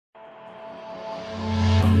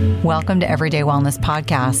Welcome to Everyday Wellness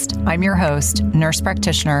Podcast. I'm your host, nurse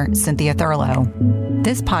practitioner Cynthia Thurlow.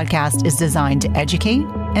 This podcast is designed to educate,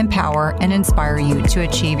 empower, and inspire you to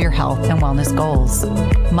achieve your health and wellness goals.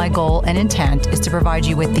 My goal and intent is to provide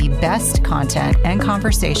you with the best content and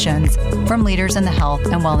conversations from leaders in the health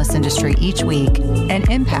and wellness industry each week and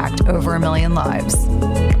impact over 1 million lives.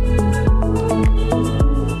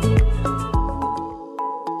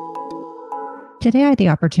 Today, I had the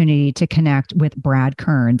opportunity to connect with Brad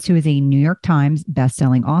Kearns, who is a New York Times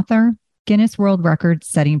bestselling author, Guinness World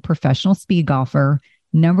Record-setting professional speed golfer,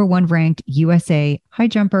 #1 ranked USA high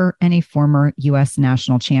jumper, and a former U.S.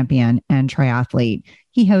 national champion and triathlete.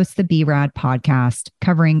 He hosts the BRAD podcast,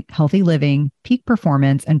 covering healthy living, peak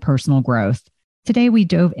performance, and personal growth. Today, we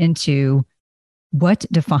dove into what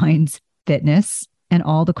defines fitness and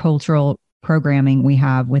all the cultural programming we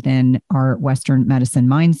have within our Western medicine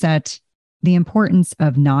mindset, the importance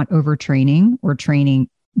of not overtraining or training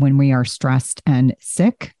when we are stressed and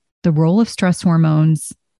sick, the role of stress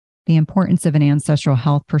hormones, the importance of an ancestral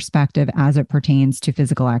health perspective as it pertains to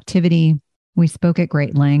physical activity. We spoke at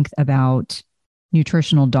great length about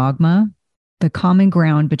nutritional dogma, the common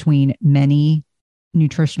ground between many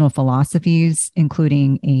nutritional philosophies,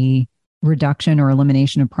 including a reduction or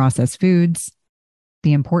elimination of processed foods,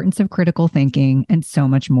 the importance of critical thinking, and so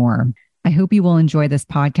much more. I hope you will enjoy this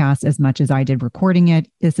podcast as much as I did recording it.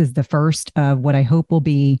 This is the first of what I hope will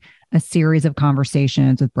be a series of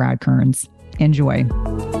conversations with Brad Kearns. Enjoy.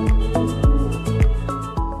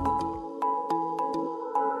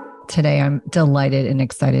 Today, I'm delighted and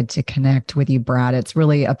excited to connect with you, Brad. It's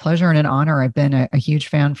really a pleasure and an honor. I've been a huge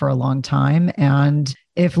fan for a long time. And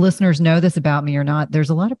if listeners know this about me or not, there's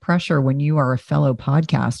a lot of pressure when you are a fellow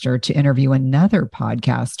podcaster to interview another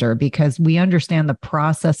podcaster, because we understand the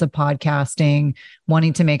process of podcasting,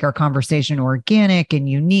 wanting to make our conversation organic and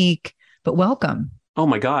unique. But welcome. Oh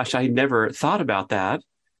my gosh, I never thought about that.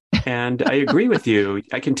 And I agree with you.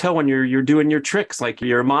 I can tell when you're doing your tricks, like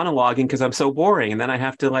you're monologuing because I'm so boring. And then I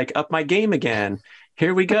have to up my game again.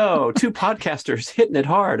 Here we go. 2 podcasters hitting it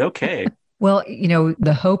hard. Okay. Well,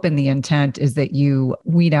 the hope and the intent is that you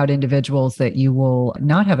weed out individuals that you will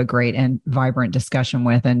not have a great and vibrant discussion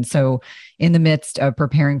with. And so in the midst of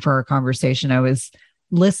preparing for our conversation, I was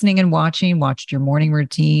listening and watched your morning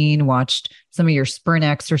routine, watched some of your sprint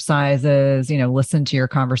exercises, listened to your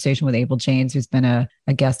conversation with Abel James, who's been a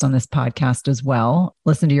guest on this podcast as well.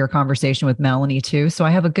 Listened to your conversation with Melanie too. So I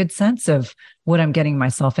have a good sense of what I'm getting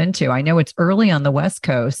myself into. I know it's early on the West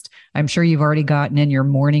Coast. I'm sure you've already gotten in your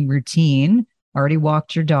morning routine, already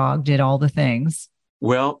walked your dog, did all the things.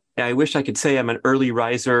 Well, I wish I could say I'm an early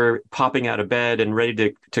riser, popping out of bed and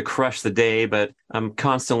ready to crush the day, but I'm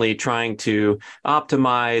constantly trying to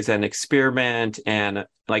optimize and experiment. And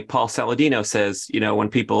like Paul Saladino says, when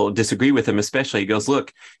people disagree with him, especially, he goes,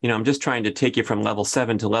 look, I'm just trying to take you from level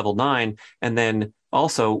 7 to level 9. And then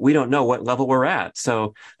also, we don't know what level we're at.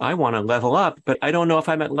 So I want to level up, but I don't know if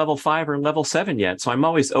I'm at level 5 or level 7 yet. So I'm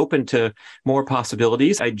always open to more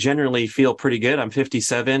possibilities. I generally feel pretty good. I'm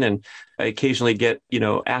 57 and I occasionally get,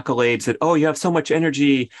 accolades that, oh, you have so much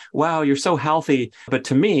energy. Wow, you're so healthy. But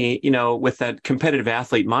to me, with that competitive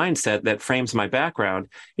athlete mindset that frames my background,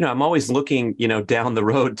 I'm always looking, down the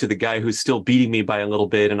road to the guy who's still beating me by a little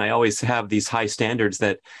bit. And I always have these high standards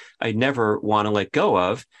that I never want to let go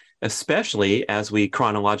of, especially as we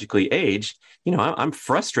chronologically age. I'm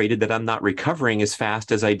frustrated that I'm not recovering as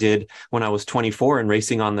fast as I did when I was 24 and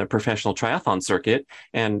racing on the professional triathlon circuit.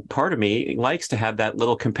 And part of me likes to have that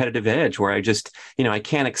little competitive edge where I just, I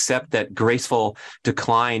can't accept that graceful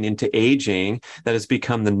decline into aging that has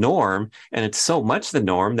become the norm. And it's so much the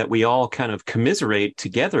norm that we all kind of commiserate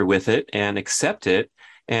together with it and accept it.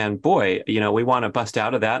 And boy, we want to bust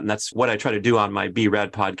out of that. And that's what I try to do on my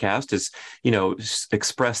BRAD podcast is,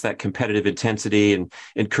 express that competitive intensity and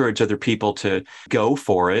encourage other people to go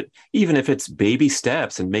for it, even if it's baby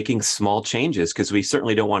steps and making small changes, because we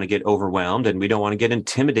certainly don't want to get overwhelmed and we don't want to get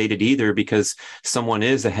intimidated either because someone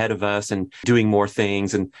is ahead of us and doing more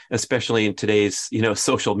things. And especially in today's,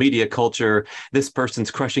 social media culture, this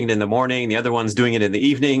person's crushing it in the morning, the other one's doing it in the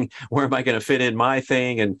evening. Where am I going to fit in my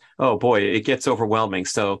thing? And oh boy, it gets overwhelming.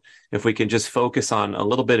 So if we can just focus on a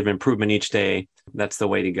little bit of improvement each day, that's the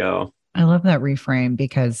way to go. I love that reframe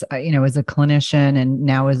because, as a clinician and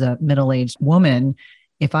now as a middle-aged woman,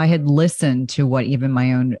 if I had listened to what even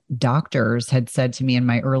my own doctors had said to me in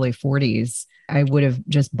my early 40s, I would have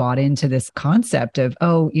just bought into this concept of,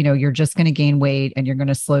 you're just going to gain weight and you're going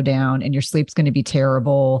to slow down and your sleep's going to be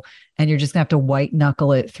terrible. And you're just going to have to white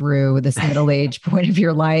knuckle it through this middle-aged point of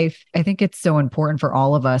your life. I think it's so important for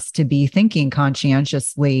all of us to be thinking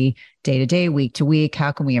conscientiously day to day, week to week.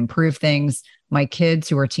 How can we improve things? my kids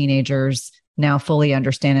who are teenagers now fully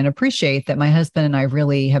understand and appreciate that my husband and I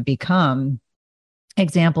really have become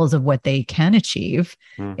examples of what they can achieve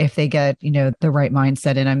if they get, the right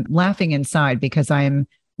mindset. And I'm laughing inside because I'm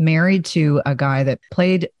married to a guy that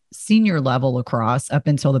played senior level lacrosse up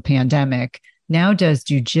until the pandemic, now does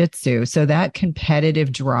jujitsu. So that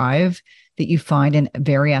competitive drive that you find in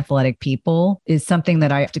very athletic people is something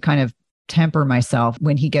that I have to kind of temper myself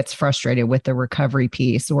when he gets frustrated with the recovery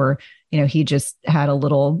piece, or, he just had a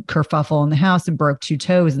little kerfuffle in the house and broke 2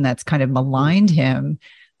 toes, and that's kind of maligned him.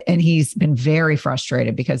 And he's been very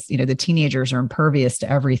frustrated because, the teenagers are impervious to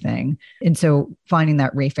everything. And so finding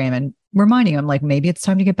that reframe and reminding him, like, maybe it's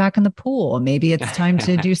time to get back in the pool. Maybe it's time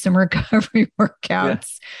to do some recovery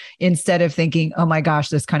workouts instead of thinking, oh my gosh,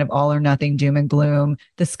 this kind of all or nothing doom and gloom,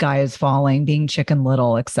 the sky is falling, being Chicken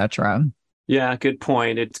Little, etc. Yeah, good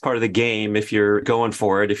point. It's part of the game if you're going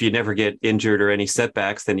for it. If you never get injured or any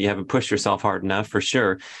setbacks, then you haven't pushed yourself hard enough, for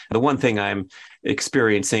sure. The one thing I'm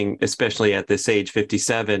experiencing, especially at this age,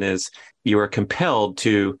 57, is you are compelled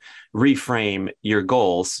to reframe your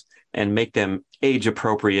goals and make them age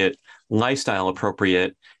appropriate, lifestyle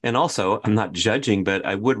appropriate. And also, I'm not judging, but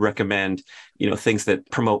I would recommend, things that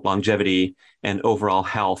promote longevity and overall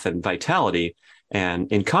health and vitality.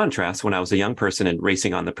 And in contrast, when I was a young person and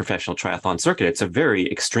racing on the professional triathlon circuit, it's a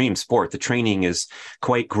very extreme sport. The training is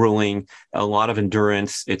quite grueling, a lot of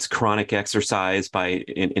endurance. It's chronic exercise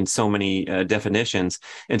in so many definitions.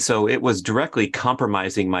 And so it was directly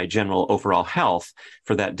compromising my general overall health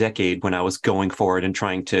for that decade when I was going forward and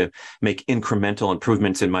trying to make incremental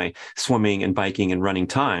improvements in my swimming and biking and running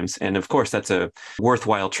times. And of course, that's a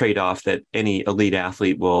worthwhile trade-off that any elite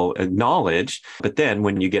athlete will acknowledge. But then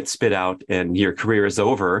when you get spit out and your career is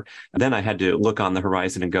over, then I had to look on the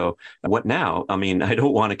horizon and go, what now? I mean, I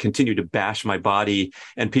don't want to continue to bash my body.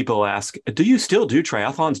 And people ask, do you still do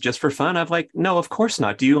triathlons just for fun? I'm like, no, of course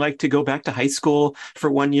not. Do you like to go back to high school for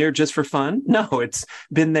 1 year just for fun? No, it's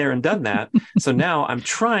been there and done that. So now I'm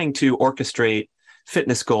trying to orchestrate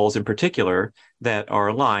fitness goals in particular that are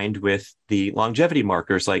aligned with the longevity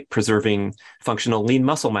markers, like preserving functional lean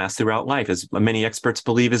muscle mass throughout life, as many experts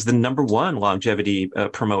believe is the number one longevity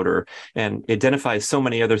promoter, and identifies so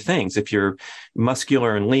many other things. If you're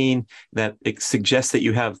muscular and lean, that it suggests that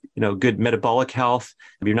you have, good metabolic health.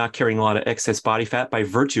 You're not carrying a lot of excess body fat by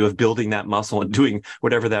virtue of building that muscle and doing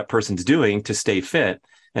whatever that person's doing to stay fit.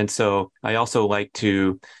 And so I also like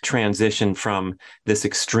to transition from this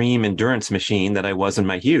extreme endurance machine that I was in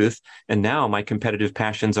my youth. And now my competitive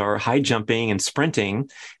passions are high jumping and sprinting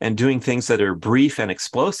and doing things that are brief and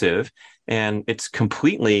explosive. And it's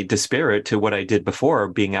completely disparate to what I did before,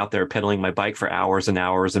 being out there pedaling my bike for hours and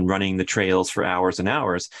hours and running the trails for hours and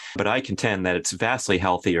hours. But I contend that it's vastly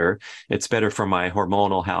healthier. It's better for my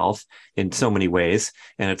hormonal health in so many ways.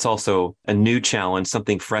 And it's also a new challenge,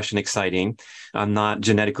 something fresh and exciting. I'm not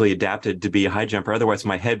genetically adapted to be a high jumper. Otherwise,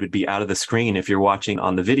 my head would be out of the screen if you're watching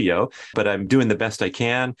on the video. But I'm doing the best I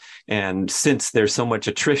can. And since there's so much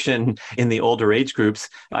attrition in the older age groups,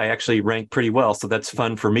 I actually rank pretty well. So that's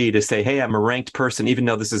fun for me to say, hey, I'm a ranked person, even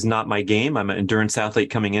though this is not my game. I'm an endurance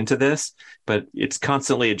athlete coming into this, but it's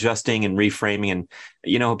constantly adjusting and reframing. And,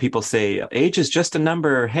 people say age is just a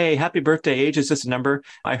number. Hey, happy birthday. Age is just a number.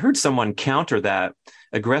 I heard someone counter that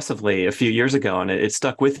aggressively a few years ago, and it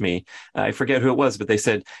stuck with me. I forget who it was, but they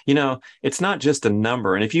said, it's not just a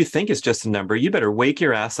number. And if you think it's just a number, you better wake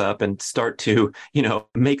your ass up and start to,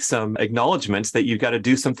 make some acknowledgments that you've got to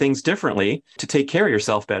do some things differently to take care of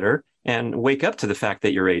yourself better and wake up to the fact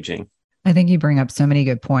that you're aging. I think you bring up so many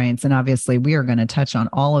good points. And obviously, we are going to touch on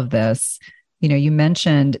all of this. You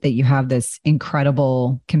mentioned that you have this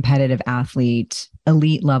incredible competitive athlete,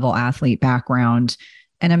 elite level athlete background.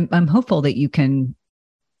 And I'm hopeful that you can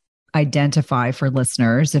identify for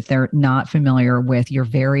listeners, if they're not familiar with your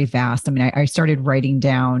very vast, I started writing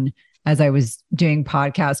down as I was doing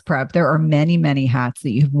podcast prep, there are many, many hats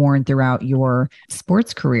that you've worn throughout your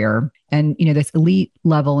sports career. And, this elite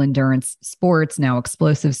level endurance sports, now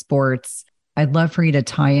explosive sports. I'd love for you to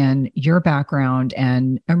tie in your background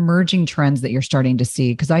and emerging trends that you're starting to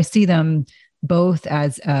see, because I see them both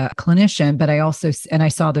as a clinician, but I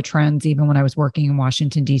saw the trends even when I was working in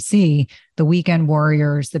Washington, D.C., the weekend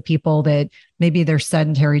warriors, the people that maybe they're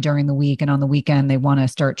sedentary during the week and on the weekend, they want to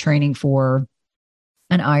start training for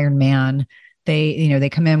an Ironman. They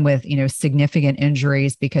come in with, significant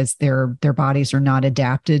injuries because their bodies are not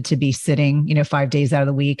adapted to be sitting, 5 days out of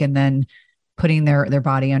the week and then putting their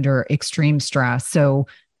body under extreme stress. So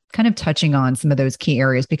kind of touching on some of those key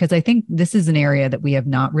areas, because I think this is an area that we have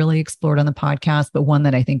not really explored on the podcast, but one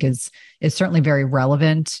that I think is certainly very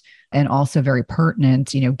relevant and also very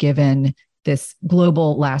pertinent, given this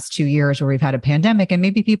global last 2 years where we've had a pandemic, and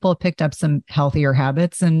maybe people have picked up some healthier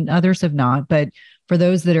habits and others have not. But for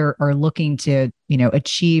those that are looking to,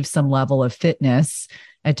 achieve some level of fitness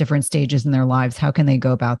at different stages in their lives, how can they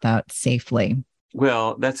go about that safely?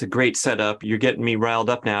 Well, that's a great setup. You're getting me riled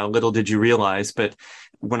up now. Little did you realize, but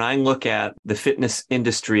when I look at the fitness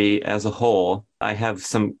industry as a whole, I have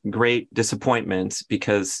some great disappointments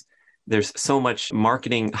because there's so much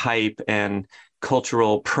marketing hype and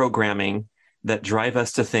cultural programming that drive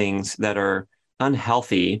us to things that are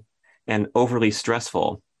unhealthy and overly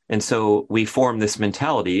stressful. And so we form this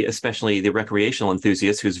mentality, especially the recreational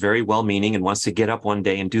enthusiast who's very well-meaning and wants to get up one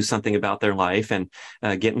day and do something about their life and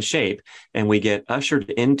get in shape. And we get ushered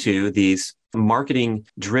into these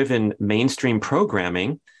marketing-driven mainstream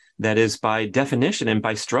programming that is by definition and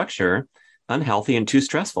by structure unhealthy and too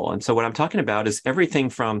stressful. And so what I'm talking about is everything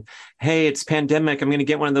from, hey, it's pandemic, I'm going to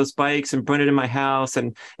get one of those bikes and put it in my house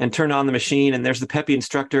and turn on the machine. And there's the peppy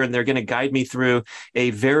instructor, and they're going to guide me through a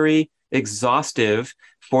very exhaustive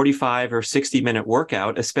 45 or 60-minute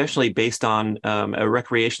workout, especially based on a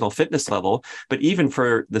recreational fitness level. But even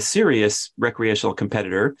for the serious recreational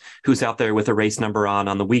competitor who's out there with a race number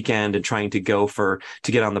on the weekend and trying to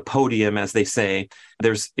get on the podium, as they say,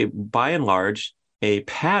 there's by and large a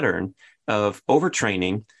pattern of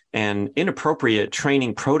overtraining and inappropriate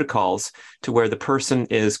training protocols to where the person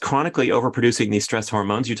is chronically overproducing these stress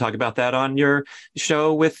hormones. You talk about that on your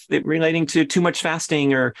show with it relating to too much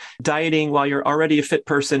fasting or dieting while you're already a fit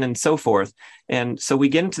person and so forth. And so we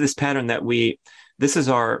get into this pattern that this is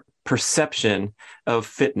our perception of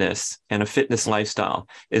fitness and a fitness lifestyle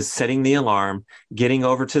is setting the alarm, getting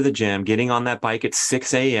over to the gym, getting on that bike at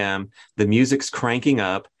 6 a.m., the music's cranking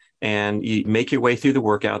up, and you make your way through the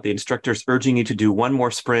workout. The instructor's urging you to do one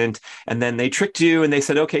more sprint, and then they tricked you and they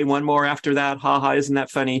said, okay, one more after that. Ha ha, isn't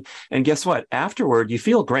that funny? And guess what? Afterward, you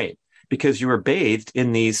feel great because you were bathed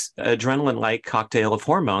in these adrenaline-like cocktail of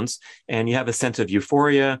hormones, and you have a sense of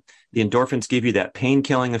euphoria. The endorphins give you that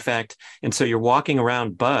pain-killing effect. And so you're walking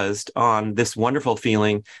around buzzed on this wonderful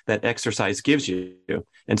feeling that exercise gives you.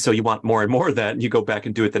 And so you want more and more of that, and you go back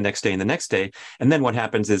and do it the next day and the next day. And then what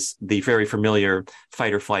happens is the very familiar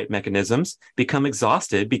fight or flight mechanisms become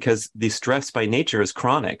exhausted because the stress by nature is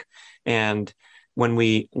chronic. And when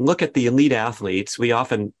we look at the elite athletes, we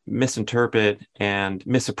often misinterpret and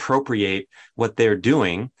misappropriate what they're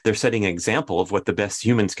doing. They're setting an example of what the best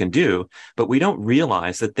humans can do, but we don't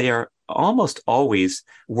realize that they are almost always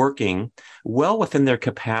working well within their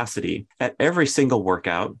capacity at every single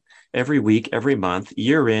workout, every week, every month,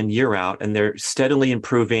 year in, year out, and they're steadily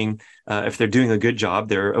improving. If they're doing a good job,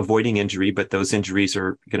 they're avoiding injury, but those injuries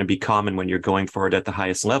are going to be common when you're going for it at the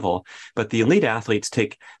highest level. But the elite athletes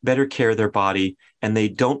take better care of their body, and they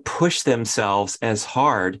don't push themselves as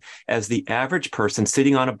hard as the average person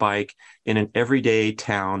sitting on a bike in an everyday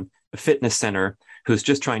town fitness center who's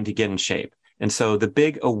just trying to get in shape. And so the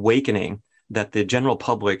big awakening that the general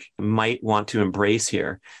public might want to embrace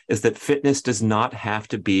here is that fitness does not have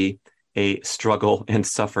to be a struggle and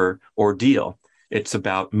suffer ordeal. It's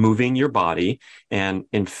about moving your body. And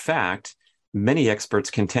in fact, many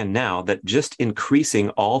experts contend now that just increasing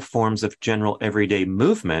all forms of general everyday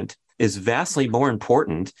movement is vastly more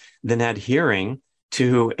important than adhering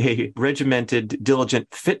to a regimented, diligent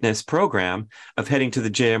fitness program of heading to the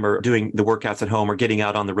gym or doing the workouts at home or getting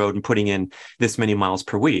out on the road and putting in this many miles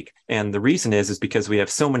per week. And the reason is because we have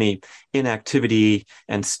so many inactivity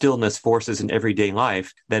and stillness forces in everyday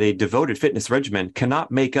life that a devoted fitness regimen cannot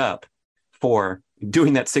make up for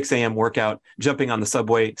doing that 6 a.m. workout, jumping on the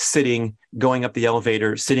subway, sitting, going up the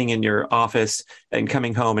elevator, sitting in your office, and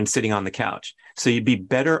coming home and sitting on the couch. So you'd be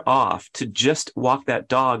better off to just walk that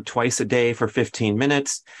dog twice a day for 15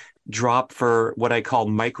 minutes, drop for what I call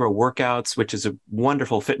micro workouts, which is a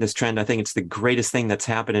wonderful fitness trend. I think it's the greatest thing that's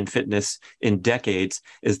happened in fitness in decades,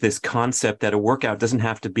 is this concept that a workout doesn't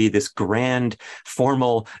have to be this grand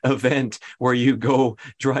formal event where you go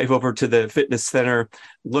drive over to the fitness center,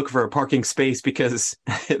 look for a parking space because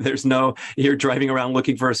you're driving around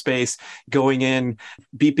looking for a space, going in,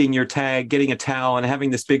 beeping your tag, getting a towel, and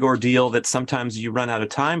having this big ordeal that sometimes you run out of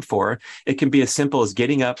time for. It can be as simple as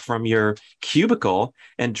getting up from your cubicle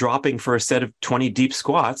and dropping for a set of 20 deep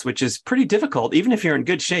squats, which is pretty difficult, even if you're in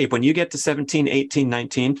good shape. When you get to 17, 18,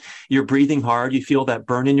 19, you're breathing hard, you feel that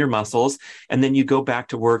burn in your muscles, and then you go back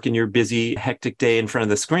to work in your busy, hectic day in front of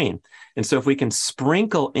the screen. And so if we can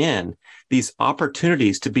sprinkle in these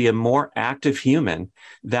opportunities to be a more active human,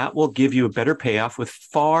 that will give you a better payoff with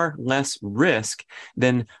far less risk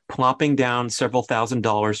than plopping down several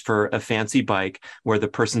 $1,000s for a fancy bike where the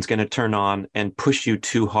person's going to turn on and push you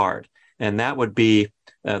too hard. And that would be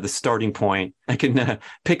the starting point. I can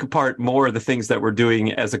pick apart more of the things that we're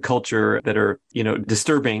doing as a culture that are,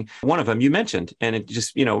 disturbing. One of them you mentioned, and it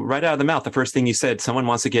just, right out of the mouth, the first thing you said, someone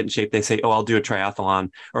wants to get in shape. They say, oh, I'll do a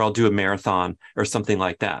triathlon or I'll do a marathon or something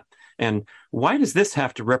like that. And why does this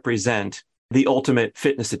have to represent the ultimate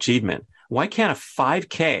fitness achievement? Why can't a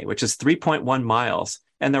 5K, which is 3.1 miles,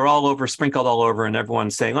 and they're all over, sprinkled all over, and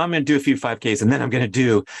everyone's saying, oh, I'm going to do a few 5Ks, and then I'm going to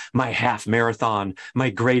do my half marathon,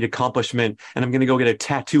 my great accomplishment, and I'm going to go get a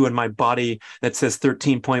tattoo on my body that says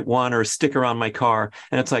 13.1 or a sticker on my car.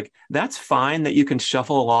 And it's like, that's fine that you can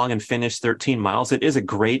shuffle along and finish 13 miles. It is a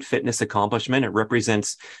great fitness accomplishment. It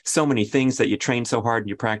represents so many things that you train so hard and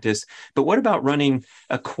you practice. But what about running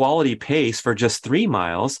a quality pace for just 3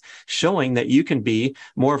 miles, showing that you can be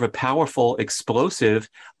more of a powerful, explosive,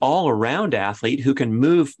 all-around athlete who can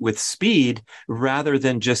move with speed rather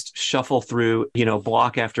than just shuffle through,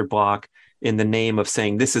 block after block in the name of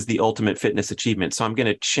saying this is the ultimate fitness achievement. So I'm going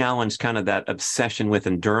to challenge kind of that obsession with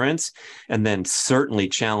endurance, and then certainly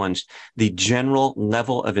challenge the general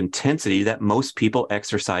level of intensity that most people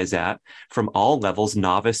exercise at, from all levels,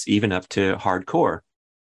 novice even up to hardcore.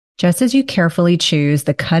 Just as you carefully choose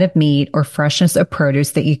the cut of meat or freshness of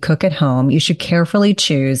produce that you cook at home, you should carefully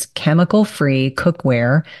choose chemical-free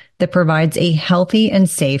cookware that provides a healthy and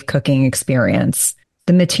safe cooking experience.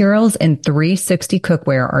 The materials in 360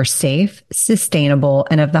 cookware are safe, sustainable,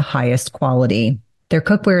 and of the highest quality. Their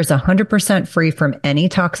cookware is 100% free from any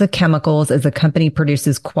toxic chemicals, as the company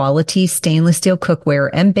produces quality stainless steel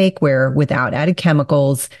cookware and bakeware without added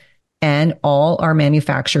chemicals, and all are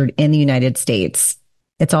manufactured in the United States.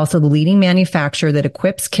 It's also the leading manufacturer that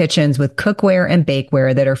equips kitchens with cookware and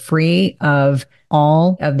bakeware that are free of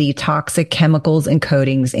all of the toxic chemicals and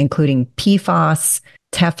coatings, including PFAS,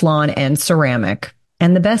 Teflon, and ceramic.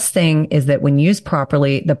 And the best thing is that when used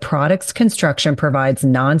properly, the product's construction provides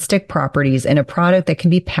nonstick properties in a product that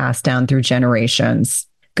can be passed down through generations.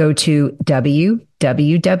 Go to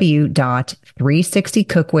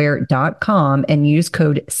www.360cookware.com and use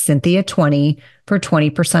code Cynthia20 for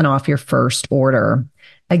 20% off your first order.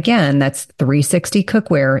 Again, that's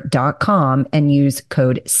 360cookware.com and use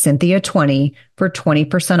code Cynthia20 for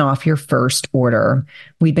 20% off your first order.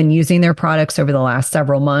 We've been using their products over the last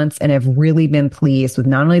several months and have really been pleased with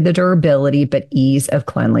not only the durability, but ease of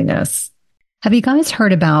cleanliness. Have you guys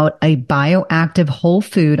heard about a bioactive whole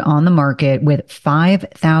food on the market with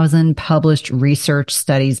 5,000 published research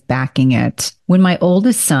studies backing it? When my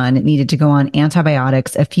oldest son needed to go on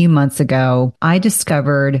antibiotics a few months ago, I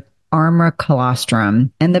discovered Armra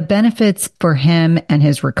colostrum, and the benefits for him and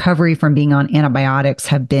his recovery from being on antibiotics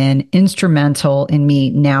have been instrumental in me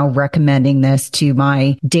now recommending this to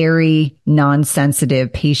my dairy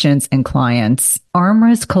non-sensitive patients and clients.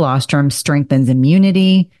 Armra's colostrum strengthens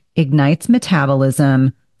immunity, ignites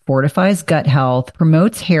metabolism, fortifies gut health,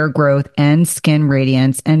 promotes hair growth and skin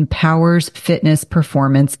radiance, and powers fitness,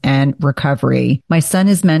 performance, and recovery. My son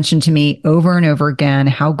has mentioned to me over and over again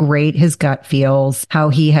how great his gut feels, how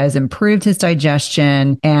he has improved his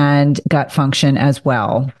digestion and gut function as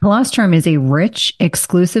well. Colostrum is a rich,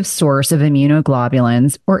 exclusive source of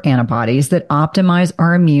immunoglobulins or antibodies that optimize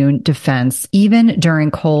our immune defense even during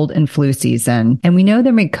cold and flu season. And we know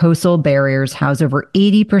that mucosal barriers house over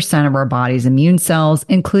 80% of our body's immune cells,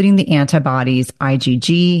 including the antibodies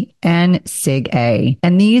IgG and Sig-A.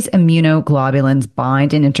 And these immunoglobulins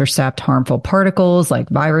bind and intercept harmful particles like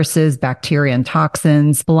viruses, bacteria, and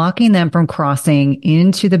toxins, blocking them from crossing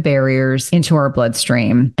into the barriers into our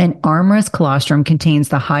bloodstream. And Armra's colostrum contains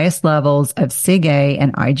the highest levels of Sig-A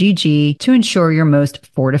and IgG to ensure your most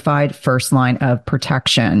fortified first line of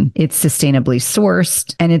protection. It's sustainably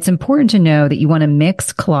sourced, and it's important to know that you want to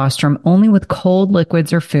mix colostrum only with cold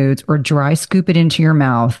liquids or foods, or dry scoop it into your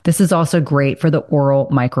mouth. This is also great for the oral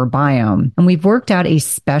microbiome. And we've worked out a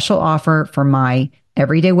special offer for my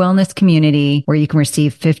Everyday Wellness community where you can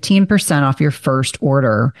receive 15% off your first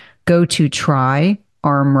order. Go to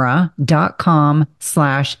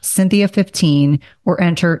tryarmra.com/Cynthia15 or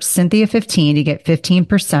enter Cynthia15 to get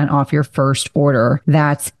 15% off your first order.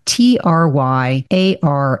 That's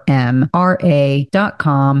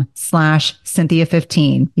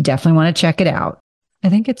tryarmra.com/Cynthia15. You definitely want to check it out. I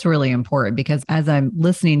think it's really important because as I'm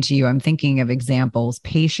listening to you, I'm thinking of examples,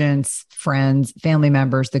 patients, friends, family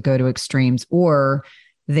members that go to extremes, or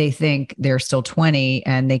they think they're still 20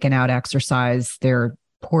 and they can out exercise their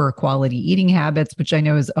poor quality eating habits, which I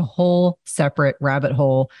know is a whole separate rabbit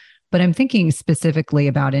hole. But I'm thinking specifically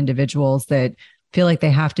about individuals that feel like they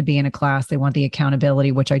have to be in a class. They want the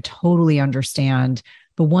accountability, which I totally understand.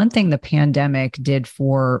 But one thing the pandemic did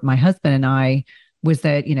for my husband and I was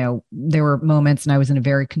that, there were moments, and I was in a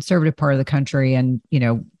very conservative part of the country, and,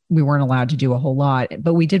 we weren't allowed to do a whole lot,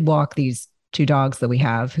 but we did walk these two dogs that we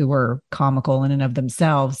have who were comical in and of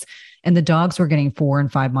themselves. And the dogs were getting 4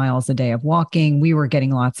 and 5 miles a day of walking. We were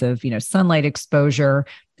getting lots of, sunlight exposure.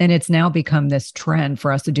 And it's now become this trend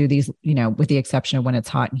for us to do these, with the exception of when it's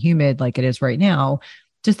hot and humid, like it is right now,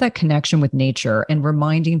 just that connection with nature and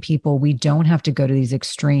reminding people we don't have to go to these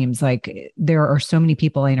extremes. Like there are so many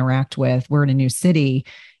people I interact with. We're in a new city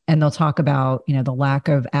and they'll talk about, the lack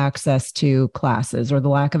of access to classes or the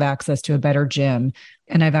lack of access to a better gym.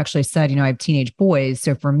 And I've actually said, I have teenage boys.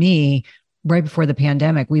 So for me, right before the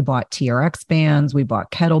pandemic, we bought TRX bands, we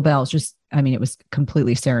bought kettlebells, it was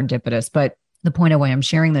completely serendipitous. But the point of why I'm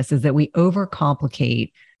sharing this is that we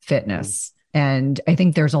overcomplicate fitness. And I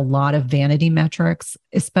think there's a lot of vanity metrics,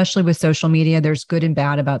 especially with social media. There's good and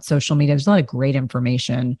bad about social media. There's a lot of great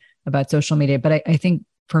information about social media, but I think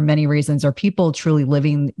for many reasons, are people truly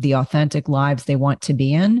living the authentic lives they want to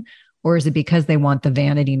be in? Or is it because they want the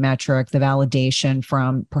vanity metric, the validation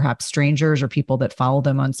from perhaps strangers or people that follow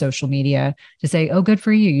them on social media to say, oh, good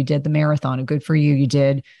for you, you did the marathon, and good for you, you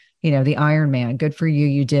did, the Ironman, good for you,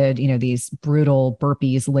 you did, these brutal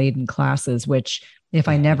burpees laden classes, which if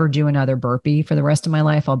I never do another burpee for the rest of my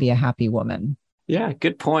life, I'll be a happy woman. Yeah,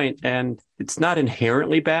 good point. And it's not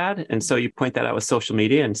inherently bad. And so you point that out with social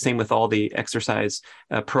media, and same with all the exercise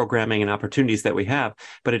programming and opportunities that we have.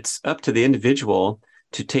 But it's up to the individual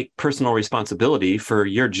to take personal responsibility for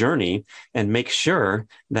your journey and make sure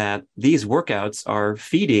that these workouts are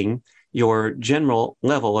feeding your general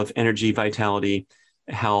level of energy, vitality,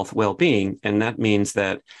 health, well-being. And that means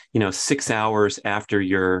that, 6 hours after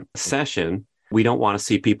your session, we don't want to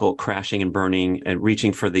see people crashing and burning and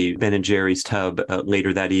reaching for the Ben and Jerry's tub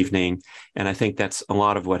later that evening. And I think that's a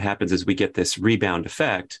lot of what happens is we get this rebound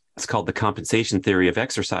effect. It's called the compensation theory of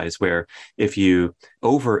exercise, where if you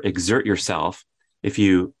overexert yourself, if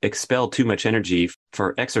you expel too much energy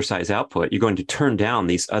for exercise output, you're going to turn down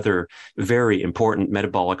these other very important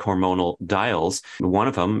metabolic hormonal dials. One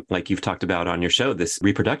of them, like you've talked about on your show, this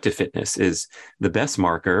reproductive fitness is the best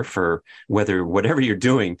marker for whether whatever you're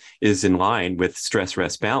doing is in line with stress,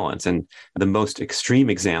 rest, balance. And the most extreme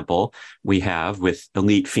example we have with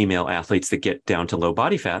elite female athletes that get down to low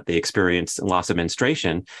body fat, they experience loss of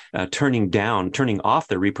menstruation, turning off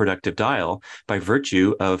the reproductive dial by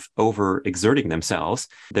virtue of overexerting themselves.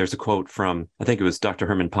 There's a quote from, I think it was Dr.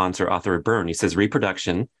 Herman Ponzer, author of Burn. He says,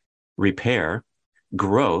 reproduction, repair,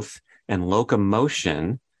 growth, and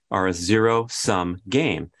locomotion are a zero-sum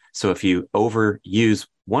game. So if you overuse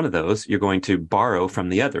one of those, you're going to borrow from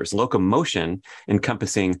the others. Locomotion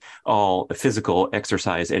encompassing all physical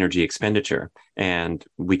exercise energy expenditure. And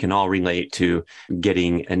we can all relate to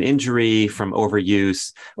getting an injury from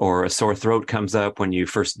overuse, or a sore throat comes up when you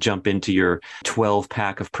first jump into your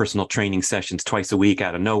 12-pack of personal training sessions twice a week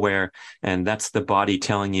out of nowhere. And that's the body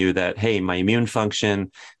telling you that, hey, my immune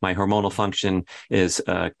function, my hormonal function is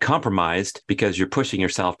compromised because you're pushing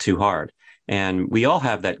yourself too hard. And we all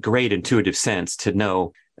have that great intuitive sense to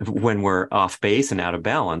know when we're off base and out of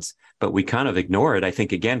balance, but we kind of ignore it. I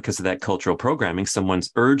think, again, because of that cultural programming,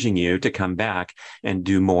 someone's urging you to come back and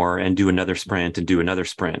do more and do another sprint and do another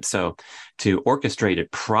sprint. So to orchestrate it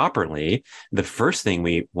properly, the first thing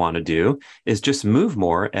we want to do is just move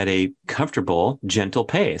more at a comfortable, gentle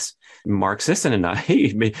pace. Mark Sisson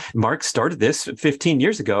and Mark started this 15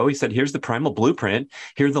 years ago. He said, here's the primal blueprint.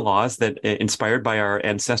 Here are the laws that inspired by our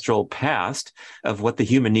ancestral past of what the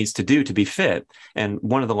human needs to do to be fit. And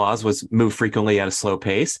one of the laws was move frequently at a slow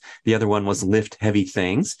pace. The other one was lift heavy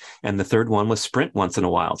things. And the third one was sprint once in a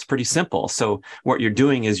while. It's pretty simple. So what you're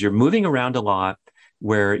doing is you're moving around a lot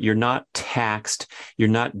where you're not taxed. You're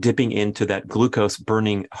not dipping into that glucose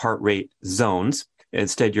burning heart rate zones.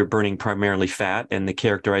 Instead, you're burning primarily fat, and the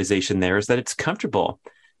characterization there is that it's comfortable.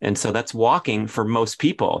 And so that's walking for most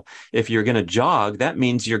people. If you're going to jog, that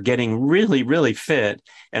means you're getting really, really fit.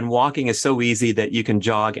 And walking is so easy that you can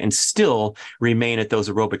jog and still remain at those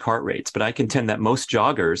aerobic heart rates. But I contend that most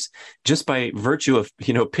joggers, just by virtue of,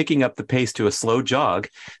 picking up the pace to a slow jog,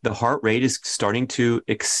 the heart rate is starting to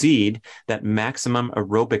exceed that maximum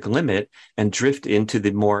aerobic limit and drift into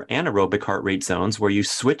the more anaerobic heart rate zones, where you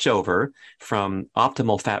switch over from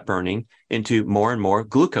optimal fat burning into more and more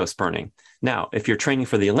glucose burning. Now, if you're training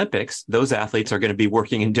for the Olympics, those athletes are going to be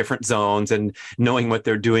working in different zones and knowing what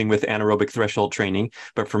they're doing with anaerobic threshold training.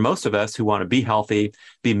 But for most of us who want to be healthy,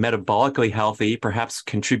 be metabolically healthy, perhaps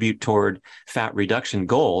contribute toward fat reduction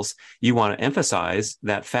goals, you want to emphasize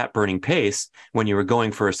that fat burning pace when you are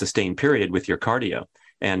going for a sustained period with your cardio.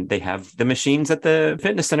 And they have the machines at the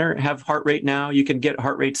fitness center have heart rate now. You can get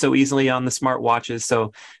heart rate so easily on the smart watches.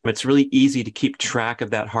 So it's really easy to keep track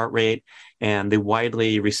of that heart rate. And the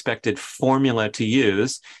widely respected formula to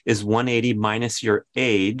use is 180 minus your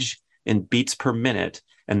age in beats per minute.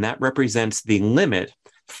 And that represents the limit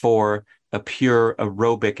for a pure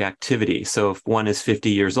aerobic activity. So if one is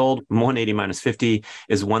 50 years old, 180 minus 50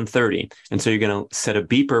 is 130. And so you're going to set a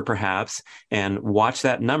beeper perhaps and watch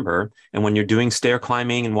that number. And when you're doing stair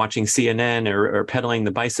climbing and watching CNN or pedaling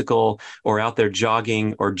the bicycle or out there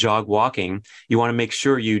jogging or jog walking, you want to make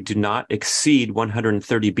sure you do not exceed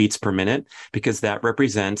 130 beats per minute, because that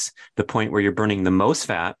represents the point where you're burning the most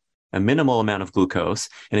fat, a minimal amount of glucose.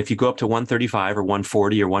 And if you go up to 135 or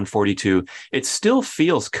 140 or 142, it still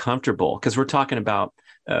feels comfortable, because we're talking about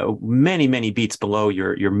many, many beats below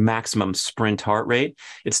your maximum sprint heart rate.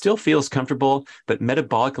 It still feels comfortable, but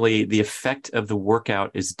metabolically, the effect of the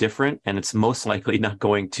workout is different, and it's most likely not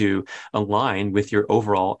going to align with your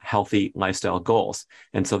overall healthy lifestyle goals.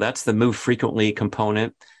 And so that's the move frequently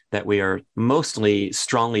component that we are mostly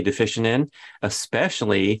strongly deficient in,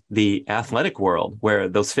 especially the athletic world, where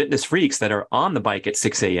those fitness freaks that are on the bike at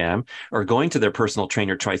 6 a.m. or going to their personal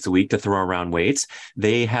trainer twice a week to throw around weights,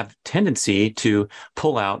 they have tendency to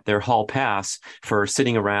pull out their hall pass for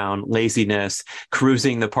sitting around, laziness,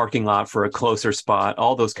 cruising the parking lot for a closer spot,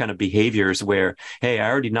 all those kind of behaviors where, hey, I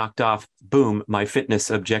already knocked off, boom, my fitness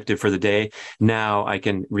objective for the day. Now I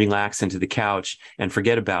can relax into the couch and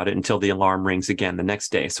forget about it until the alarm rings again the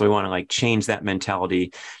next day. So we want to change that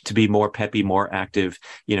mentality to be more peppy, more active,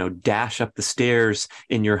 dash up the stairs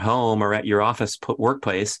in your home or at your office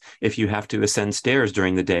workplace if you have to ascend stairs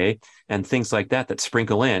during the day, and things like that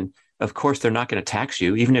sprinkle in. Of course, they're not going to tax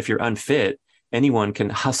you. Even if you're unfit, anyone can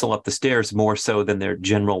hustle up the stairs more so than their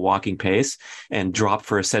general walking pace and drop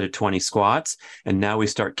for a set of 20 squats. And now we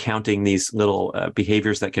start counting these little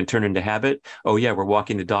behaviors that can turn into habit. Oh yeah, we're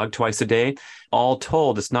walking the dog twice a day. All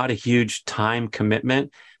told, it's not a huge time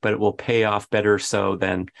commitment, but it will pay off better so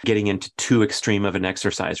than getting into too extreme of an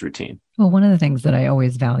exercise routine. Well, one of the things that I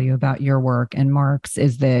always value about your work and Mark's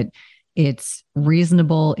is that it's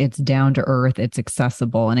reasonable, it's down to earth, it's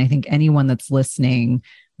accessible. And I think anyone that's listening,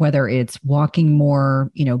 whether it's walking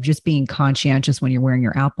more, just being conscientious when you're wearing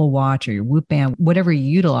your Apple Watch or your Whoop band, whatever you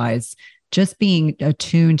utilize, just being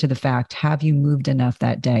attuned to the fact, have you moved enough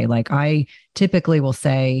that day? Like I typically will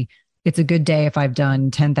say, it's a good day if I've done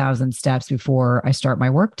 10,000 steps before I start my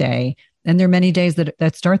work day. And there are many days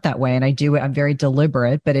that start that way. And I do it. I'm very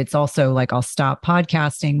deliberate, but it's also like I'll stop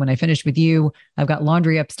podcasting when I finish with you. I've got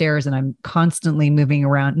laundry upstairs and I'm constantly moving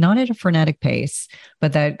around, not at a frenetic pace,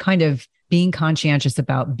 but that kind of being conscientious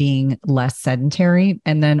about being less sedentary.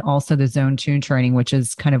 And then also the zone tune training, which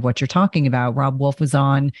is kind of what you're talking about. Rob Wolf was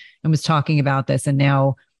on and was talking about this. And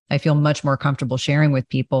now I feel much more comfortable sharing with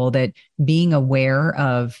people that being aware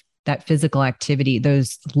of that physical activity,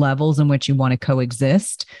 those levels in which you want to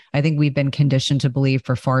coexist. I think we've been conditioned to believe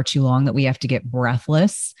for far too long that we have to get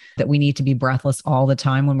breathless, that we need to be breathless all the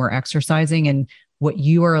time when we're exercising. And what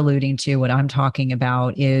you are alluding to, what I'm talking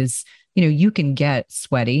about is, you can get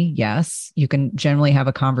sweaty. Yes. You can generally have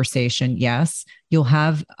a conversation. Yes. You'll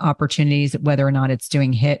have opportunities, whether or not it's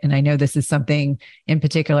doing HIIT. And I know this is something in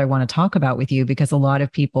particular I want to talk about with you, because a lot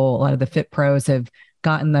of the fit pros have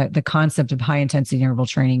gotten the concept of high intensity interval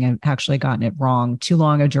training and actually gotten it wrong. Too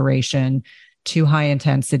long a duration, too high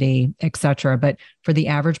intensity, et cetera. But for the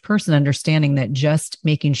average person, understanding that just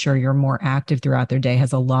making sure you're more active throughout their day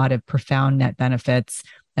has a lot of profound net benefits,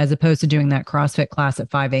 as opposed to doing that CrossFit class at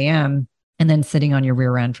 5 a.m. and then sitting on your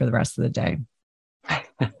rear end for the rest of the day.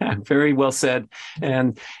 Very well said.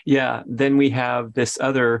 And yeah, then we have this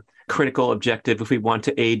other critical objective if we want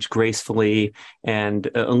to age gracefully and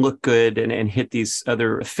look good and hit these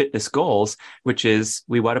other fitness goals, which is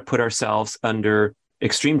we want to put ourselves under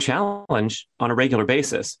extreme challenge on a regular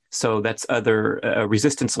basis. So that's either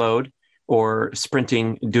resistance load or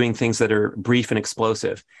sprinting, doing things that are brief and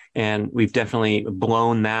explosive. And we've definitely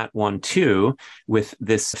blown that one too with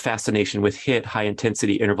this fascination with HIIT, high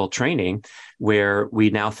intensity interval training, where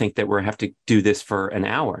we now think that we have to do this for an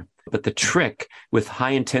hour. But the trick with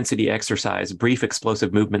high intensity exercise, brief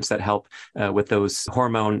explosive movements that help with those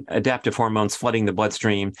adaptive hormones flooding the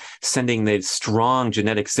bloodstream, sending the strong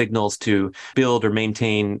genetic signals to build or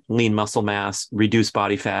maintain lean muscle mass, reduce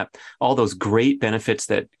body fat, all those great benefits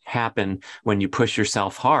that happen when you push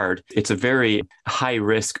yourself hard. It's a very high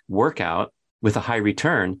risk workout with a high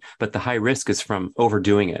return, but the high risk is from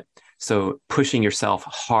overdoing it. So pushing yourself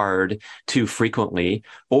hard too frequently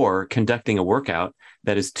or conducting a workout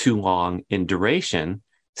that is too long in duration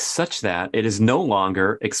such that it is no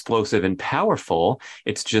longer explosive and powerful.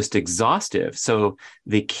 It's just exhaustive. So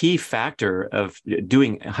the key factor of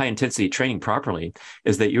doing high intensity training properly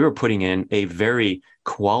is that you are putting in a very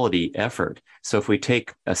quality effort. So if we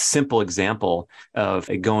take a simple example of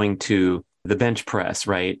going to the bench press,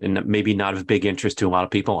 right? And maybe not of big interest to a lot of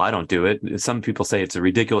people. I don't do it. Some people say it's a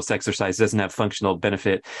ridiculous exercise, doesn't have functional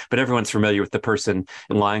benefit, but everyone's familiar with the person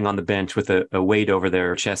lying on the bench with a weight over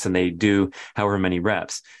their chest and they do however many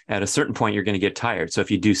reps. At a certain point, you're going to get tired. So if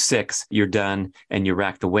you do 6, you're done and you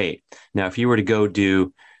rack the weight. Now, if you were to go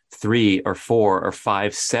do 3 or 4 or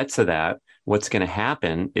 5 sets of that, what's going to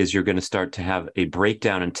happen is you're going to start to have a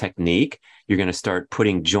breakdown in technique. You're going to start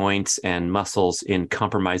putting joints and muscles in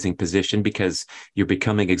compromising position because you're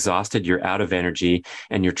becoming exhausted, you're out of energy,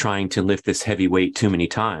 and you're trying to lift this heavy weight too many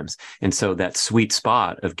times. And so that sweet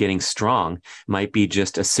spot of getting strong might be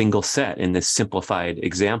just a single set in this simplified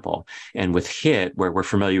example. And with HIIT, where we're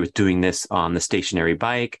familiar with doing this on the stationary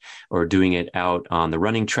bike or doing it out on the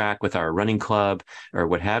running track with our running club or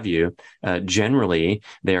what have you, generally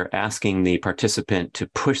they're asking the participant to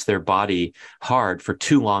push their body hard for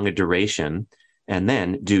too long a duration and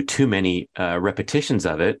then do too many repetitions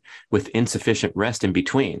of it with insufficient rest in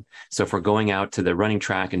between. So if we're going out to the running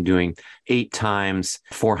track and doing 8 times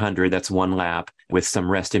 400, that's 1 lap with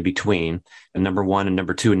some rest in between, and number 1 and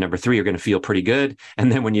number 2 and number 3 are going to feel pretty good.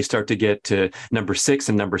 And then when you start to get to number 6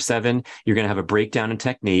 and number 7, you're going to have a breakdown in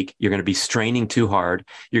technique. You're going to be straining too hard.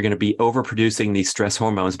 You're going to be overproducing these stress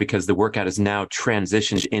hormones because the workout is now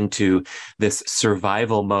transitioned into this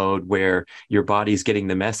survival mode where your body's getting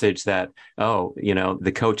the message that, oh,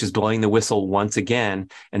 the coach is blowing the whistle once again,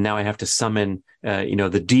 and now I have to summon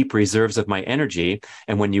the deep reserves of my energy.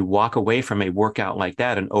 And when you walk away from a workout like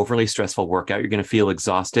that, an overly stressful workout, you're going to feel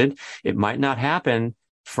exhausted. It might not happen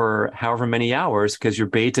for however many hours because you're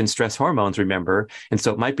bathed in stress hormones, remember? And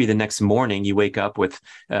so it might be the next morning you wake up with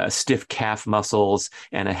stiff calf muscles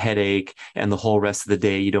and a headache, and the whole rest of the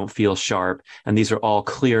day you don't feel sharp. And these are all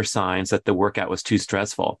clear signs that the workout was too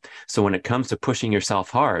stressful. So when it comes to pushing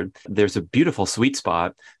yourself hard, there's a beautiful sweet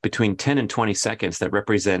spot between 10 and 20 seconds that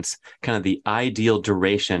represents kind of the ideal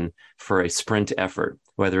duration for a sprint effort,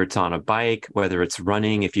 whether it's on a bike, whether it's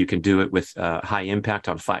running, if you can do it with high impact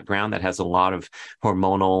on flat ground that has a lot of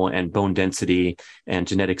hormonal and bone density and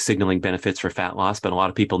genetic signaling benefits for fat loss. But a lot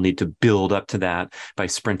of people need to build up to that by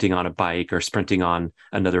sprinting on a bike or sprinting on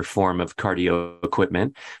another form of cardio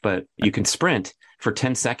equipment. But you can sprint for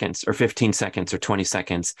 10 seconds or 15 seconds or 20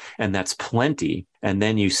 seconds, and that's plenty. And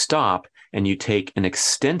then you stop and you take an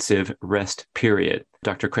extensive rest period.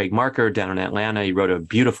 Dr. Craig Marker down in Atlanta, he wrote a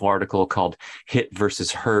beautiful article called HIIT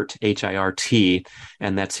versus HIRT, HIRT,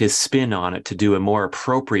 and that's his spin on it to do a more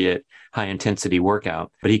appropriate high intensity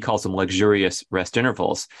workout, but he calls them luxurious rest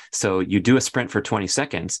intervals. So you do a sprint for 20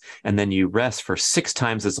 seconds and then you rest for 6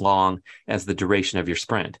 times as long as the duration of your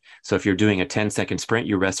sprint. So if you're doing a 10-second sprint,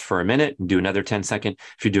 you rest for a minute and do another 10-second.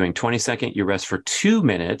 If you're doing 20-second, you rest for 2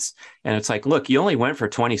 minutes. And it's like, look, you only went for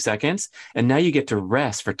 20 seconds and now you get to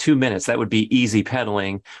rest for 2 minutes. That would be easy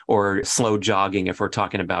pedaling or slow jogging if we're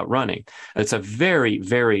talking about running. It's a very,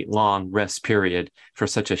 very long rest period for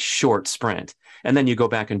such a short sprint. And then you go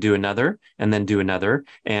back and do another, and then do another.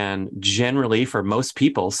 And generally, for most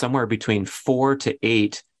people, somewhere between 4 to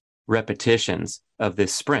 8 repetitions of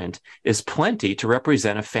this sprint is plenty to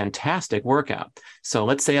represent a fantastic workout. So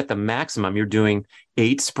let's say at the maximum, you're doing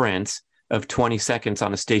 8 sprints of 20 seconds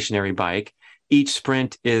on a stationary bike. Each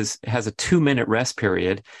sprint has a 2-minute rest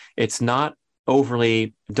period. It's not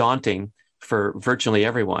overly daunting for virtually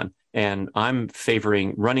everyone. And I'm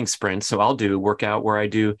favoring running sprints. So I'll do a workout where I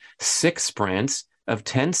do 6 sprints of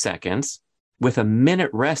 10 seconds with a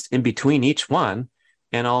minute rest in between each one.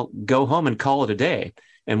 And I'll go home and call it a day.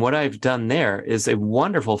 And what I've done there is a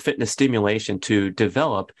wonderful fitness stimulation to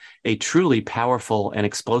develop a truly powerful and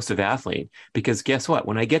explosive athlete. Because guess what?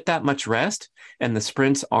 When I get that much rest and the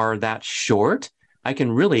sprints are that short, I can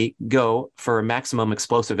really go for a maximum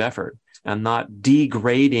explosive effort. I'm not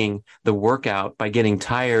degrading the workout by getting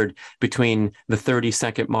tired between the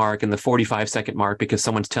 30-second mark and the 45-second mark because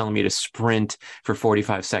someone's telling me to sprint for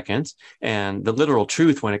 45 seconds. And the literal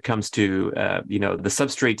truth when it comes to, the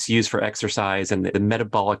substrates used for exercise and the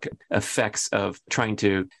metabolic effects of trying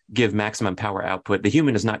to give maximum power output, the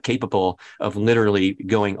human is not capable of literally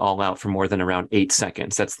going all out for more than around 8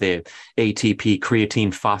 seconds. That's the ATP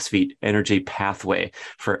creatine phosphate energy pathway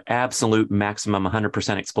for absolute maximum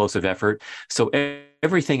 100% explosive effort. effort. So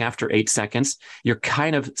everything after 8 seconds, you're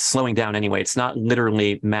kind of slowing down anyway. It's not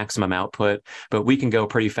literally maximum output, but we can go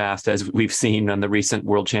pretty fast, as we've seen on the recent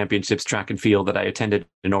World Championships track and field that I attended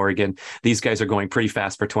in Oregon. These guys are going pretty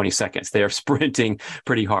fast for 20 seconds. They are sprinting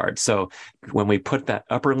pretty hard. So when we put that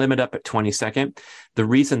upper limit up at 20 seconds, the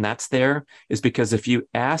reason that's there is because if you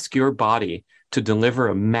ask your body to deliver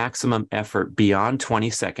a maximum effort beyond 20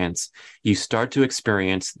 seconds, you start to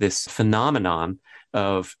experience this phenomenon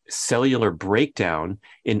of cellular breakdown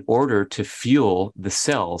in order to fuel the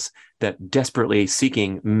cells that desperately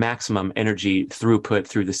seeking maximum energy throughput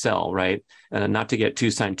through the cell, right? Not to get too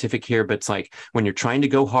scientific here, but it's like when you're trying to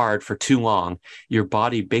go hard for too long, your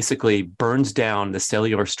body basically burns down the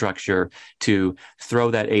cellular structure to throw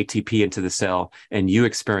that ATP into the cell, and you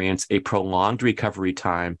experience a prolonged recovery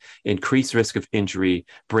time, increased risk of injury,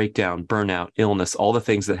 breakdown, burnout, illness, all the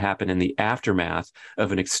things that happen in the aftermath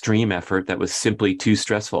of an extreme effort that was simply too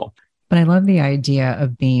stressful. But I love the idea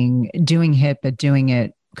of doing HIIT, but doing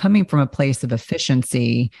it coming from a place of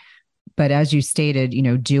efficiency. But as you stated,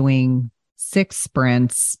 doing 6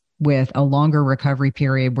 sprints with a longer recovery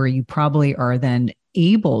period where you probably are then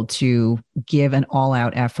able to give an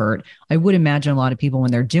all-out effort. I would imagine a lot of people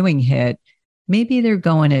when they're doing HIIT, maybe they're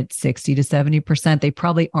going at 60 to 70%. They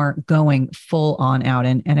probably aren't going full on out.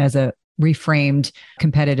 And as a reframed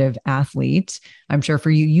competitive athlete, I'm sure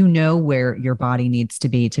for you, where your body needs to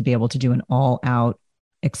be able to do an all-out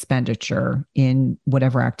expenditure in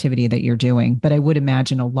whatever activity that you're doing. But I would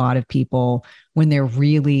imagine a lot of people, when they're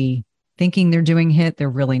really thinking they're doing HIIT, they're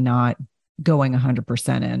really not going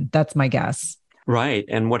 100% in. That's my guess. Right.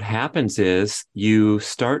 And what happens is you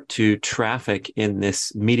start to traffic in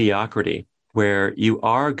this mediocrity where you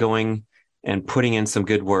are going and putting in some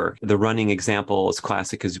good work. The running example is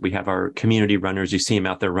classic because we have our community runners. You see them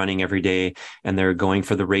out there running every day and they're going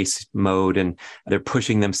for the race mode and they're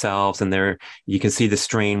pushing themselves and you can see the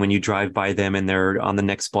strain when you drive by them and they're on the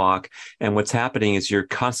next block. And what's happening is you're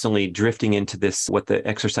constantly drifting into this, what the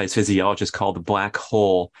exercise physiologists call the black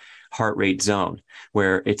hole heart rate zone,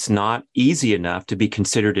 where it's not easy enough to be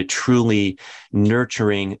considered a truly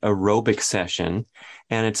nurturing aerobic session.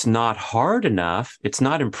 And it's not hard enough, it's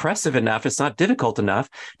not impressive enough, it's not difficult enough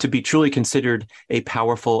to be truly considered a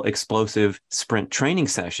powerful, explosive sprint training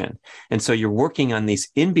session. And so you're working on these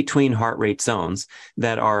in-between heart rate zones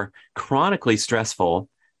that are chronically stressful,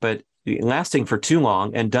 but lasting for too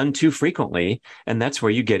long and done too frequently. And that's where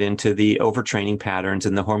you get into the overtraining patterns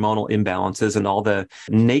and the hormonal imbalances and all the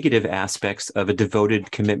negative aspects of a devoted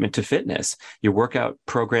commitment to fitness. Your workout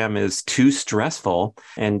program is too stressful.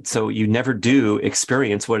 And so you never do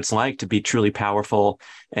experience what it's like to be truly powerful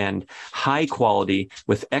and high quality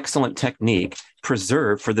with excellent technique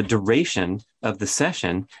preserved for the duration of the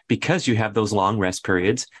session because you have those long rest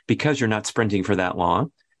periods, because you're not sprinting for that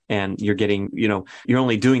long. And you're getting, you're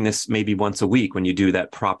only doing this maybe once a week when you do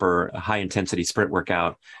that proper high intensity sprint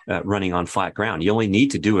workout running on flat ground. You only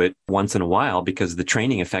need to do it once in a while because the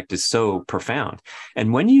training effect is so profound.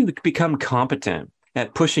 And when you become competent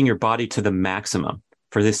at pushing your body to the maximum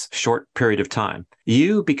for this short period of time,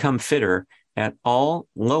 you become fitter at all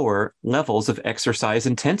lower levels of exercise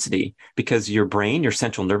intensity because your brain, your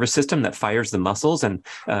central nervous system that fires the muscles and,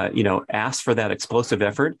 asks for that explosive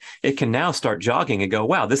effort, it can now start jogging and go,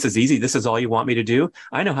 wow, this is easy. This is all you want me to do.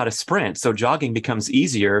 I know how to sprint. So jogging becomes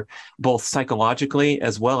easier, both psychologically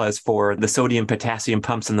as well as for the sodium potassium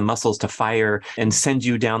pumps in the muscles to fire and send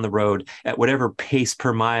you down the road at whatever pace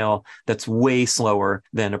per mile that's way slower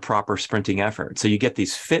than a proper sprinting effort. So you get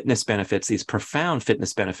these fitness benefits, these profound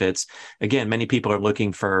fitness benefits. Again, many people are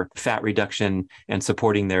looking for fat reduction and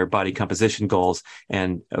supporting their body composition goals.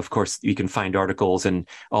 And of course, you can find articles and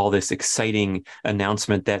all this exciting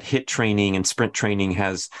announcement that HIIT training and sprint training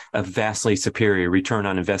has a vastly superior return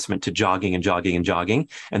on investment to jogging and jogging and jogging.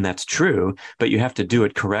 And that's true, but you have to do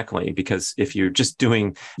it correctly because if you're just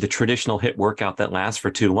doing the traditional HIIT workout that lasts for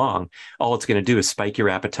too long, all it's going to do is spike your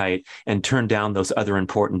appetite and turn down those other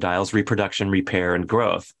important dials, reproduction, repair, and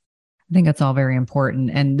growth. I think that's all very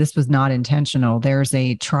important. And this was not intentional. There's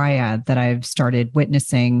a triad that I've started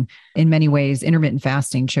witnessing. In many ways, intermittent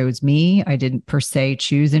fasting chose me. I didn't per se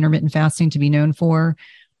choose intermittent fasting to be known for.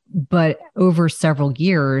 But over several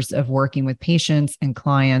years of working with patients and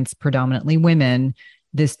clients, predominantly women,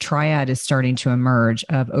 this triad is starting to emerge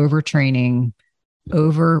of overtraining,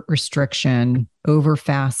 over restriction, over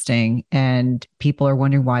fasting, and people are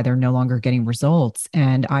wondering why they're no longer getting results.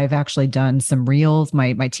 And I've actually done some reels.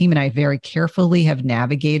 My team and I very carefully have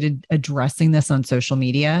navigated addressing this on social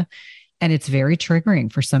media. And it's very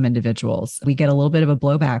triggering for some individuals. We get a little bit of a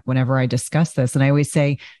blowback whenever I discuss this. And I always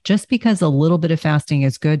say, just because a little bit of fasting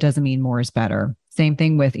is good doesn't mean more is better. Same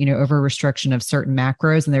thing with, over restriction of certain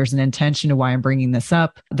macros. And there's an intention to why I'm bringing this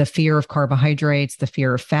up. The fear of carbohydrates, the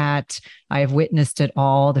fear of fat. I have witnessed it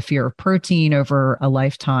all, the fear of protein over a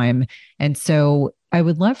lifetime. And so I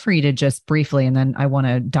would love for you to just briefly, and then I want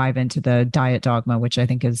to dive into the diet dogma, which I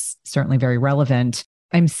think is certainly very relevant.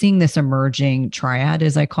 I'm seeing this emerging triad,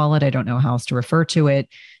 as I call it. I don't know how else to refer to it.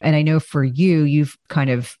 And I know for you, you've kind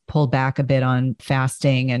of pulled back a bit on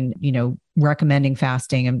fasting and, recommending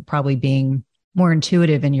fasting and probably being more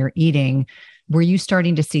intuitive in your eating. Were you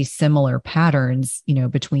starting to see similar patterns,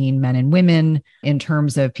 between men and women in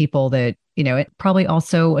terms of people that, it probably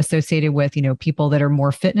also associated with, people that are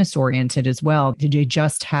more fitness oriented as well? Did you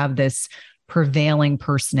just have this prevailing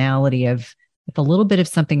personality of, if a little bit of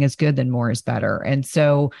something is good, then more is better? And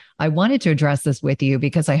so I wanted to address this with you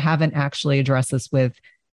because I haven't actually addressed this with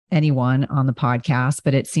anyone on the podcast,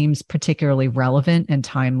 but it seems particularly relevant and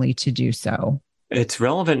timely to do so. It's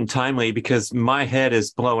relevant and timely because my head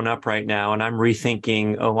is blowing up right now, and I'm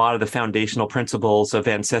rethinking a lot of the foundational principles of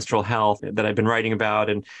ancestral health that I've been writing about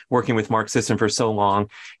and working with Mark Sisson for so long.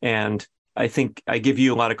 And I think I give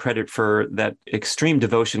you a lot of credit for that extreme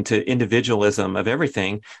devotion to individualism of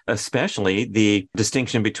everything, especially the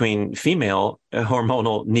distinction between female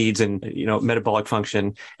hormonal needs and, metabolic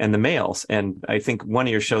function and the males. And I think one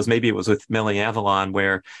of your shows, maybe it was with Melanie Avalon,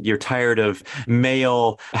 where you're tired of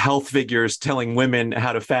male health figures telling women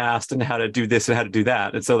how to fast and how to do this and how to do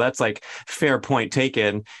that. And so that's like fair point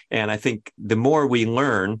taken. And I think the more we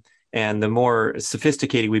learn, and the more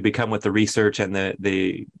sophisticated we become with the research and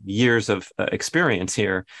the years of experience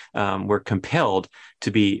here, we're compelled to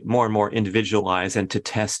be more and more individualized and to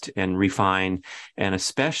test and refine and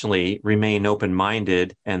especially remain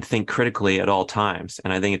open-minded and think critically at all times.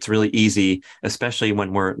 And I think it's really easy, especially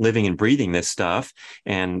when we're living and breathing this stuff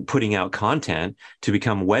and putting out content, to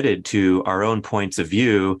become wedded to our own points of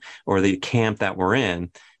view or the camp that we're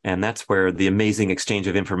in. And that's where the amazing exchange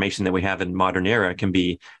of information that we have in modern era can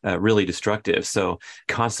be really destructive. So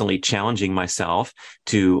constantly challenging myself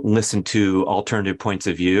to listen to alternative points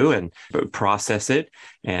of view and process it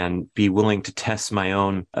and be willing to test my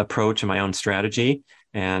own approach and my own strategy.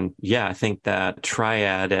 And yeah, I think that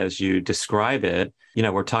triad, as you describe it,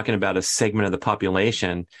 we're talking about a segment of the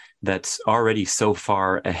population that's already so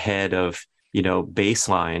far ahead of,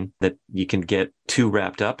 baseline that you can get too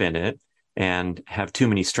wrapped up in it and have too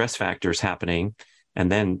many stress factors happening, and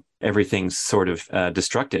then everything's sort of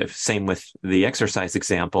destructive. Same with the exercise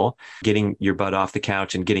example, getting your butt off the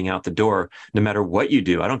couch and getting out the door, no matter what you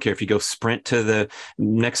do. I don't care if you go sprint to the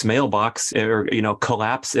next mailbox or,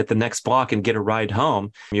 collapse at the next block and get a ride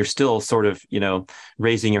home. You're still sort of,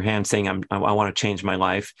 raising your hand saying, I want to change my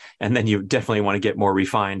life. And then you definitely want to get more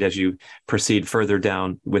refined as you proceed further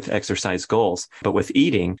down with exercise goals. But with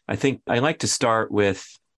eating, I think I like to start with,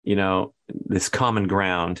 this common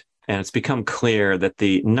ground. And it's become clear that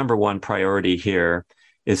the number one priority here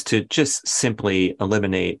is to just simply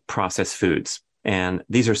eliminate processed foods. And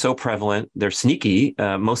these are so prevalent. They're sneaky.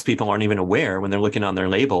 Most people aren't even aware when they're looking on their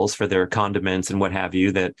labels for their condiments and what have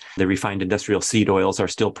you, that the refined industrial seed oils are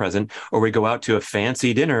still present. Or we go out to a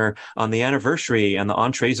fancy dinner on the anniversary and the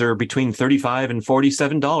entrees are between $35 and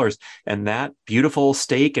 $47. And that beautiful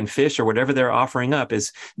steak and fish or whatever they're offering up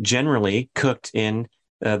is generally cooked in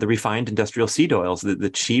the refined industrial seed oils, the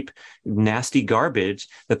cheap, nasty garbage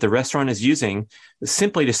that the restaurant is using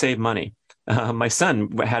simply to save money. My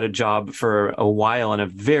son had a job for a while in a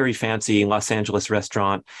very fancy Los Angeles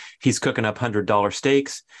restaurant. He's cooking up $100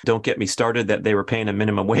 steaks. Don't get me started that they were paying a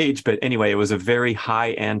minimum wage. But anyway, it was a very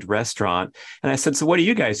high-end restaurant. And I said, so what are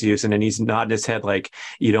you guys using? And he's nodding his head like,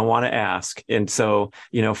 you don't want to ask. And so,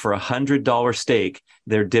 for $100 steak,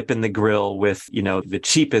 they're dipping the grill with, the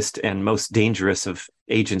cheapest and most dangerous of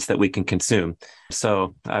agents that we can consume.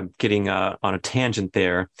 So I'm getting on a tangent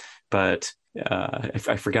there, but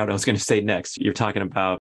I forgot what I was going to say next. You're talking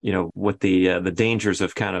about, what the dangers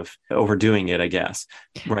of kind of overdoing it, I guess.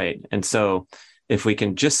 Right. And so if we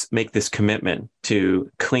can just make this commitment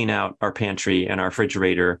to clean out our pantry and our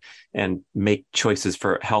refrigerator and make choices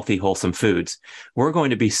for healthy, wholesome foods, we're going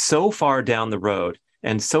to be so far down the road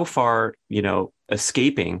and so far,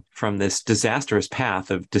 escaping from this disastrous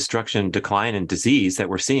path of destruction, decline, and disease that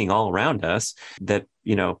we're seeing all around us, that,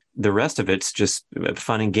 the rest of it's just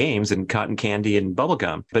fun and games and cotton candy and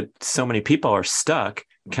bubblegum. But so many people are stuck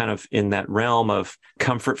kind of in that realm of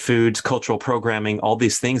comfort foods, cultural programming, all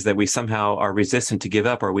these things that we somehow are resistant to give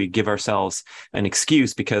up, or we give ourselves an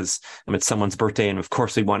excuse because it's someone's birthday and of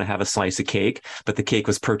course we want to have a slice of cake, but the cake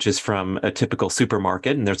was purchased from a typical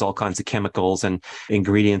supermarket and there's all kinds of chemicals and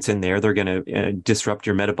ingredients in there. They're going to disrupt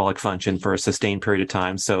your metabolic function for a sustained period of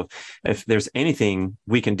time. So if there's anything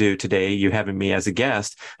we can do today, you having me as a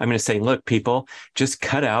guest, I'm going to say, look, people, just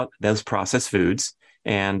cut out those processed foods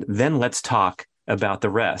and then let's talk about the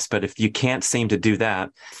rest. But if you can't seem to do that,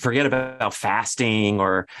 forget about fasting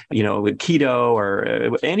or, keto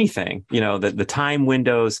or anything, the time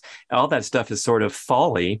windows, all that stuff is sort of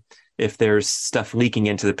folly if there's stuff leaking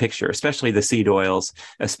into the picture, especially the seed oils,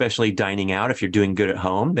 especially dining out. If you're doing good at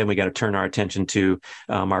home, then we got to turn our attention to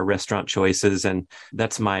our restaurant choices. And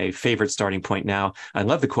that's my favorite starting point now. I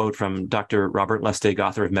love the quote from Dr. Robert Lustig,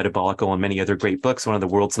 author of Metabolic and many other great books, one of the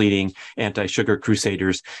world's leading anti-sugar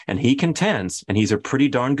crusaders. And he contends, and he's a pretty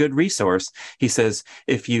darn good resource. He says,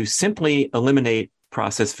 if you simply eliminate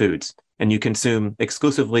processed foods and you consume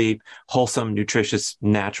exclusively wholesome, nutritious,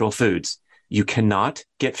 natural foods, you cannot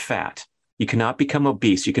get fat. You cannot become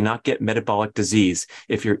obese. You cannot get metabolic disease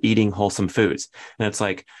if you're eating wholesome foods. And it's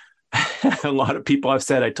like a lot of people have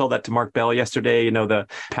said, I told that to Mark Bell yesterday, the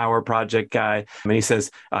Power Project guy. And he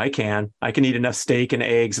says, I can eat enough steak and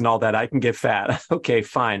eggs and all that. I can get fat. Okay,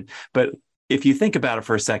 fine. But if you think about it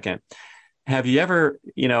for a second, have you ever,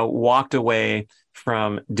 walked away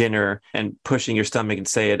from dinner and pushing your stomach and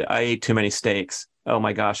saying, I ate too many steaks. Oh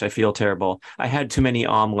my gosh, I feel terrible. I had too many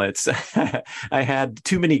omelets. I had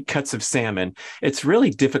too many cuts of salmon. It's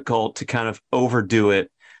really difficult to kind of overdo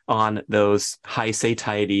it on those high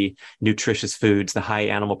satiety, nutritious foods, the high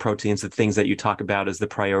animal proteins, the things that you talk about as the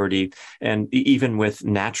priority. And even with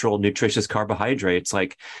natural, nutritious carbohydrates,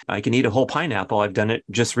 like I can eat a whole pineapple. I've done it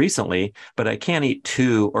just recently, but I can't eat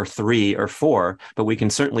 2 or 3 or 4. But we can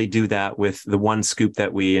certainly do that with the 1 scoop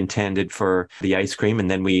that we intended for the ice cream.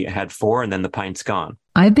 And then we had 4 and then the pint's gone.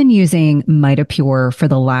 I've been using Mitapure for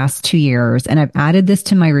the last 2 years, and I've added this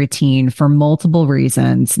to my routine for multiple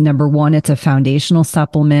reasons. Number one, it's a foundational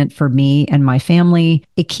supplement for me and my family.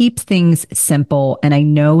 It keeps things simple, and I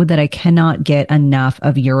know that I cannot get enough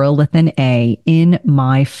of urolithin A in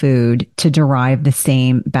my food to derive the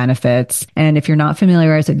same benefits. And if you're not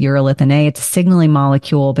familiarized with urolithin A, it's a signaling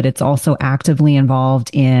molecule, but it's also actively involved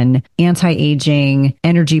in anti-aging,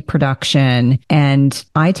 energy production, and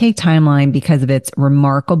I take Timeline because of its remarkable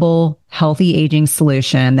healthy aging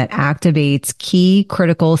solution that activates key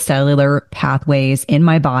critical cellular pathways in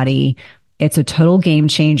my body. It's a total game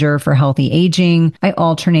changer for healthy aging. I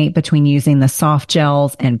alternate between using the soft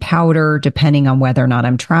gels and powder depending on whether or not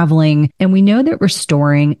I'm traveling. And we know that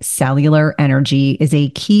restoring cellular energy is a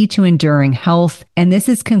key to enduring health. And this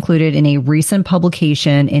is concluded in a recent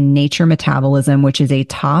publication in Nature Metabolism, which is a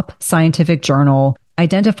top scientific journal,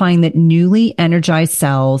 identifying that newly energized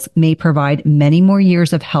cells may provide many more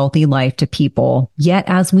years of healthy life to people. Yet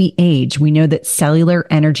as we age, we know that cellular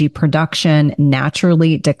energy production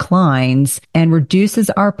naturally declines and reduces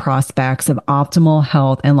our prospects of optimal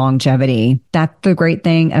health and longevity. That's the great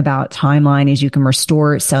thing about Timeline is you can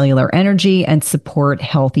restore cellular energy and support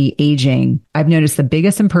healthy aging. I've noticed the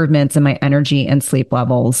biggest improvements in my energy and sleep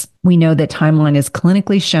levels. We know that Timeline is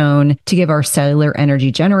clinically shown to give our cellular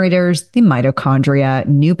energy generators, the mitochondria,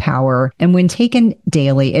 new power. And when taken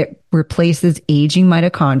daily, it replaces aging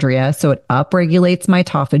mitochondria, so it upregulates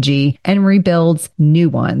mitophagy and rebuilds new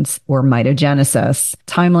ones, or mitogenesis.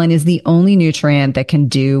 Timeline is the only nutrient that can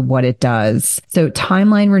do what it does. So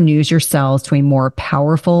Timeline renews your cells to a more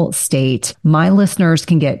powerful state. My listeners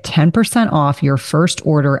can get 10% off your first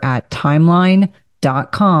order at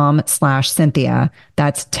timeline.com/Cynthia.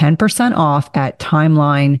 That's 10% off at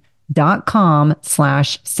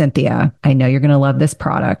timeline.com/Cynthia. I know you're going to love this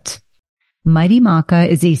product. Mighty Maca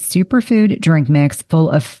is a superfood drink mix full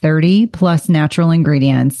of 30 plus natural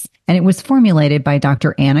ingredients, and it was formulated by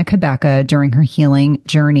Dr. Anna Kabeka during her healing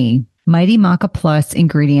journey. Mighty Maca Plus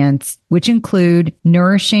ingredients, which include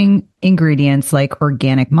nourishing ingredients like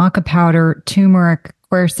organic maca powder, turmeric,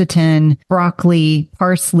 quercetin, broccoli,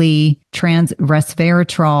 parsley, trans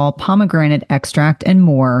resveratrol, pomegranate extract, and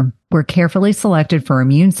more, were carefully selected for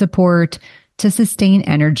immune support, to sustain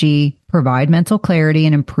energy, provide mental clarity,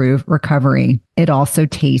 and improve recovery. It also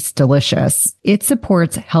tastes delicious. It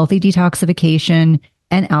supports healthy detoxification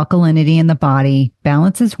and alkalinity in the body,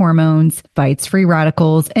 balances hormones, fights free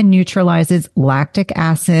radicals, and neutralizes lactic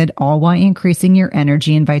acid, all while increasing your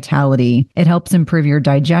energy and vitality. It helps improve your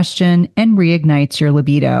digestion and reignites your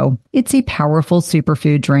libido. It's a powerful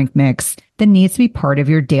superfood drink mix that needs to be part of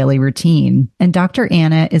your daily routine. And Dr.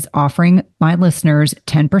 Anna is offering my listeners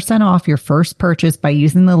 10% off your first purchase by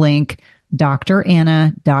using the link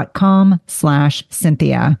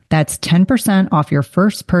dranna.com/Cynthia. That's 10% off your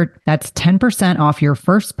that's 10% off your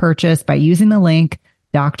first purchase by using the link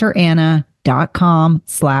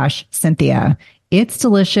dranna.com/Cynthia. It's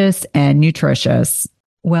delicious and nutritious.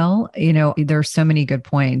 Well, there's so many good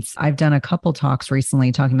points. I've done a couple talks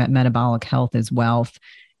recently talking about metabolic health as wealth.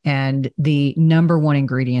 And the number one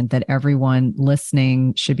ingredient that everyone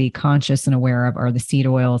listening should be conscious and aware of are the seed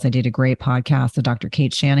oils. I did a great podcast with Dr.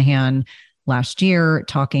 Kate Shanahan last year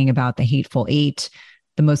talking about the hateful eight.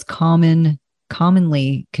 The most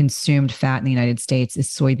commonly consumed fat in the United States is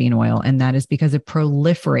soybean oil. And that is because it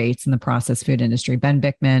proliferates in the processed food industry. Ben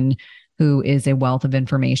Bickman, who is a wealth of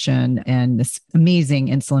information and this amazing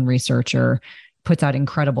insulin researcher, puts out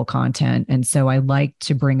incredible content. And so I like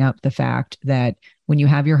to bring up the fact that when you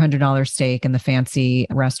have your $100 steak in the fancy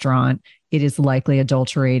restaurant, it is likely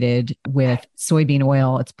adulterated with soybean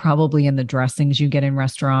oil. It's probably in the dressings you get in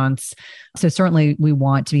restaurants. So certainly we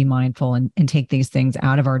want to be mindful and take these things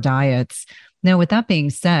out of our diets. Now, with that being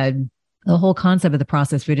said, the whole concept of the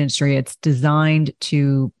processed food industry, it's designed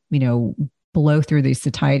to, blow through these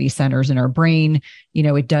satiety centers in our brain.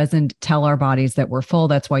 It doesn't tell our bodies that we're full.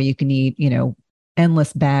 That's why you can eat,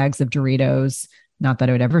 endless bags of Doritos. Not that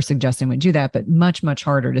I would ever suggest anyone do that, but much, much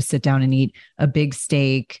harder to sit down and eat a big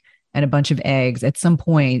steak and a bunch of eggs. At some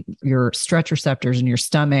point, your stretch receptors in your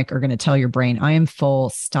stomach are going to tell your brain, I am full,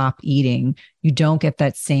 stop eating. You don't get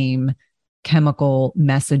that same chemical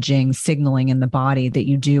messaging signaling in the body that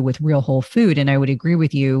you do with real whole food. And I would agree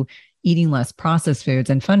with you, eating less processed foods.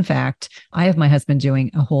 And fun fact, I have my husband doing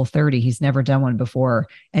a Whole30. He's never done one before.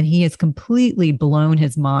 And he has completely blown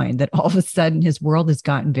his mind that all of a sudden his world has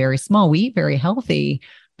gotten very small. We eat very healthy,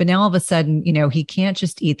 but now all of a sudden, he can't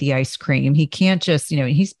just eat the ice cream. He can't just,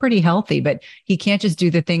 he's pretty healthy, but he can't just do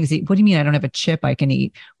the things. What do you mean I don't have a chip I can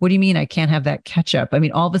eat? What do you mean I can't have that ketchup? I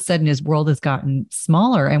mean, all of a sudden his world has gotten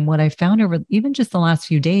smaller. And what I found over even just the last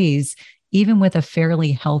few days, even with a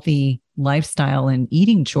fairly healthy lifestyle and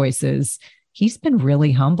eating choices, he's been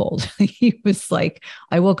really humbled. He was like,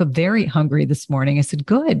 I woke up very hungry this morning. I said,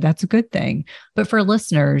 good, that's a good thing. But for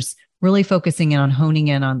listeners, really focusing in on honing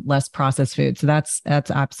in on less processed food. So that's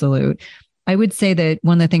absolute. I would say that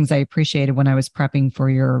one of the things I appreciated when I was prepping for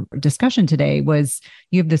your discussion today was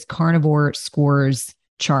you have this carnivore scores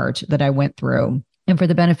chart that I went through. And for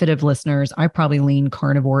the benefit of listeners, I probably lean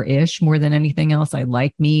carnivore-ish more than anything else. I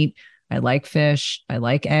like meat. I like fish. I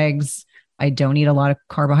like eggs. I don't eat a lot of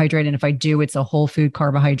carbohydrate. And if I do, it's a whole food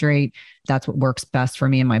carbohydrate. That's what works best for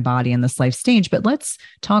me and my body in this life stage. But let's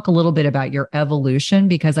talk a little bit about your evolution,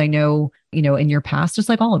 because I know, in your past, just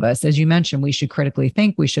like all of us, as you mentioned, we should critically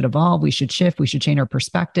think, we should evolve, we should shift, we should change our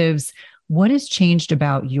perspectives. What has changed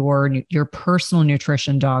about your personal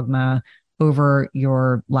nutrition dogma over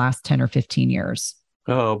your last 10 or 15 years?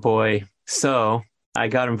 Oh, boy. So I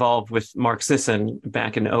got involved with Mark Sisson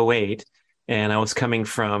back in '08, and I was coming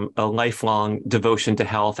from a lifelong devotion to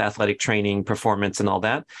health, athletic training, performance, and all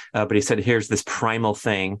that. But he said, here's this primal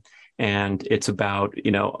thing. And it's about,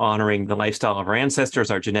 honoring the lifestyle of our ancestors,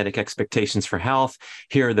 our genetic expectations for health.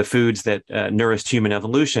 Here are the foods that nourished human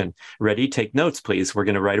evolution. Ready? Take notes, please. We're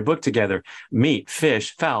going to write a book together. Meat,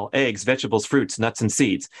 fish, fowl, eggs, vegetables, fruits, nuts, and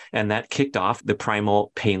seeds. And that kicked off the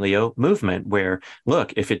primal paleo movement where,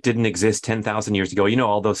 look, if it didn't exist 10,000 years ago,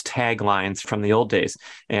 all those taglines from the old days.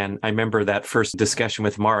 And I remember that first discussion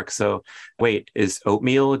with Mark. So wait, is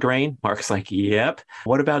oatmeal a grain? Mark's like, yep.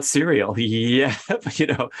 What about cereal? Yep.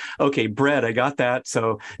 Okay, bread, I got that.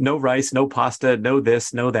 So no rice, no pasta, no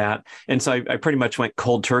this, no that. And so I pretty much went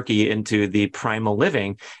cold turkey into the primal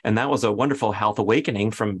living. And that was a wonderful health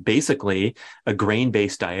awakening from basically a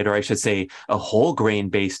grain-based diet, or I should say a whole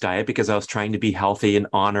grain-based diet, because I was trying to be healthy and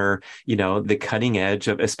honor, the cutting edge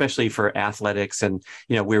of, especially for athletics. And,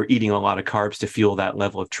 we were eating a lot of carbs to fuel that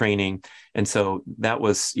level of training. And so that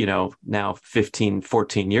was, now 15,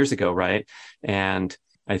 14 years ago, right? And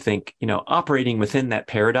I think, operating within that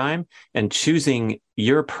paradigm and choosing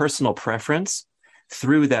your personal preference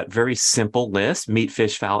through that very simple list, meat,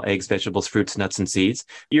 fish, fowl, eggs, vegetables, fruits, nuts, and seeds,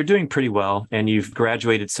 you're doing pretty well. And you've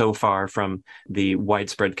graduated so far from the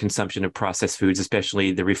widespread consumption of processed foods,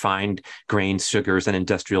 especially the refined grains, sugars, and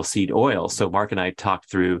industrial seed oils. So Mark and I talked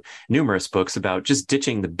through numerous books about just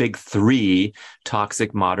ditching the big three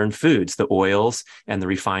toxic modern foods, the oils and the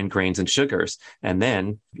refined grains and sugars. And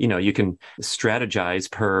then, you can strategize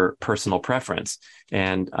per personal preference.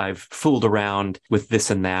 And I've fooled around with this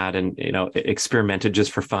and that and, experimented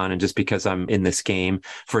just for fun and just because I'm in this game.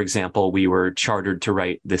 For example, we were chartered to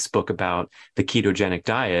write this book about the ketogenic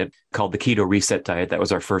diet. called The Keto Reset Diet. That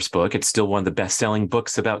was our first book. It's still one of the best-selling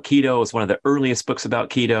books about keto. It was one of the earliest books about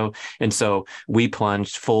keto. And so we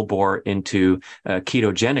plunged full bore into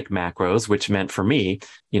ketogenic macros, which meant for me,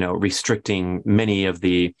 restricting many of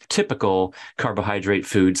the typical carbohydrate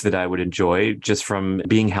foods that I would enjoy just from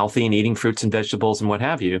being healthy and eating fruits and vegetables and what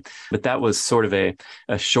have you. But that was sort of a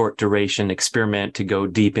short duration experiment to go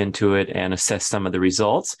deep into it and assess some of the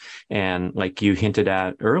results. And like you hinted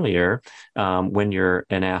at earlier, when you're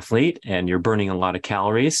an athlete and you're burning a lot of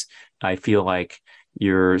calories, I feel like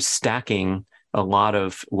you're stacking a lot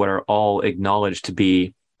of what are all acknowledged to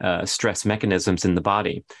be stress mechanisms in the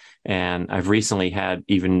body. And I've recently had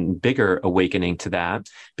even bigger awakening to that,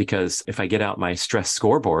 because if I get out my stress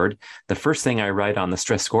scoreboard, the first thing I write on the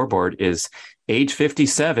stress scoreboard is age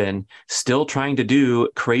 57, still trying to do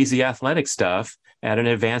crazy athletic stuff at an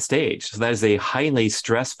advanced age. So that is a highly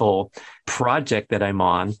stressful project that I'm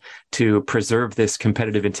on to preserve this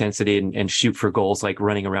competitive intensity and shoot for goals like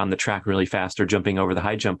running around the track really fast or jumping over the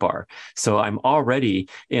high jump bar. So I'm already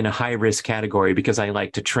in a high risk category because I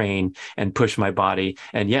like to train and push my body.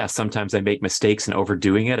 And yeah, sometimes I make mistakes and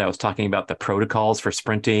overdoing it. I was talking about the protocols for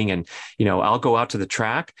sprinting, and, I'll go out to the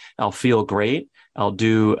track, I'll feel great. I'll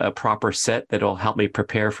do a proper set that'll help me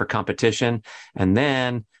prepare for competition. And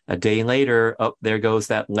then a day later, there goes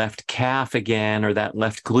that left calf again, or that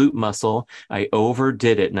left glute muscle. I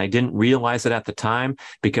overdid it, and I didn't realize it at the time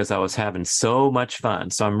because I was having so much fun.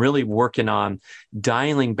 So I'm really working on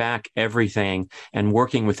dialing back everything and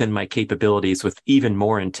working within my capabilities with even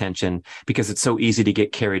more intention, because it's so easy to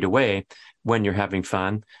get carried away when you're having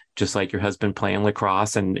fun. Just like your husband playing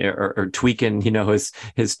lacrosse and or tweaking,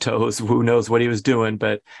 his toes. Who knows what he was doing?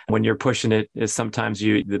 But when you're pushing it, sometimes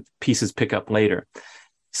the pieces pick up later.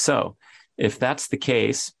 So if that's the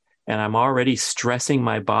case, and I'm already stressing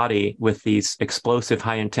my body with these explosive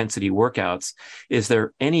high intensity workouts, is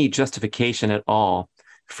there any justification at all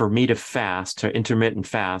for me to fast or intermittent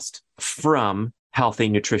fast from healthy,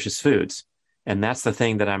 nutritious foods? And that's the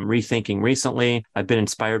thing that I'm rethinking recently. I've been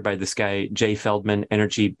inspired by this guy, Jay Feldman,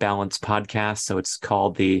 Energy Balance Podcast. So it's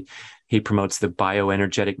called he promotes the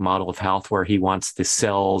bioenergetic model of health, where he wants the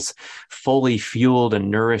cells fully fueled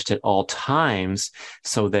and nourished at all times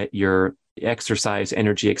so that your exercise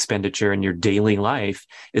energy expenditure in your daily life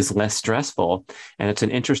is less stressful. And it's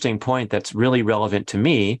an interesting point that's really relevant to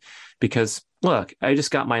me, because look, I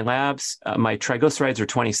just got my labs. My triglycerides are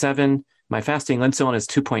 27. My fasting insulin is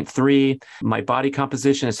 2.3. My body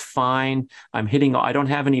composition is fine. I don't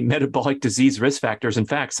have any metabolic disease risk factors. In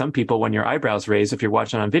fact, some people, when your eyebrows raise, if you're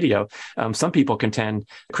watching on video, some people contend,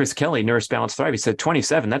 Chris Kelly, Nourish, Balance, Thrive, he said,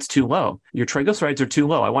 27, that's too low. Your triglycerides are too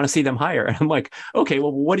low. I want to see them higher. And I'm like, okay,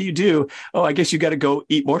 well, what do you do? Oh, I guess you got to go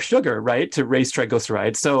eat more sugar, right? To raise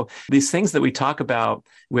triglycerides. So these things that we talk about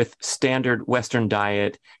with standard Western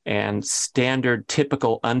diet and standard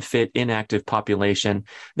typical unfit, inactive population,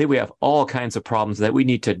 we have all kinds of problems that we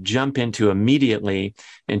need to jump into immediately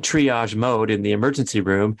in triage mode in the emergency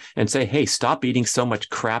room and say, hey, stop eating so much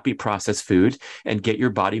crappy processed food and get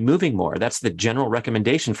your body moving more. That's the general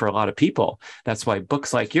recommendation for a lot of people. That's why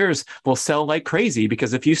books like yours will sell like crazy,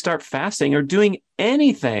 because if you start fasting or doing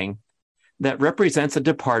anything that represents a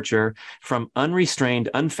departure from unrestrained,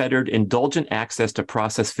 unfettered, indulgent access to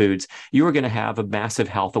processed foods, you are going to have a massive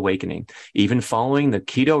health awakening. Even following the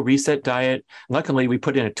keto reset diet, luckily we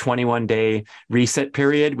put in a 21-day reset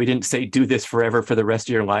period. We didn't say do this forever for the rest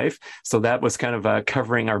of your life. So that was kind of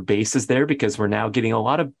covering our bases there, because we're now getting a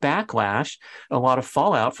lot of backlash, a lot of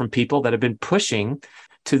fallout from people that have been pushing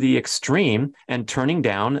to the extreme and turning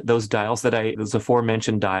down those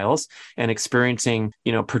aforementioned dials, and experiencing,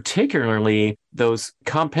 particularly those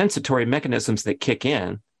compensatory mechanisms that kick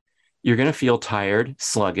in. You're going to feel tired,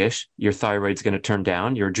 sluggish. Your thyroid's going to turn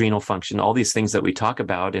down, your adrenal function, all these things that we talk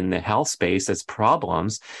about in the health space as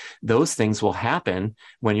problems. Those things will happen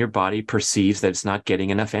when your body perceives that it's not getting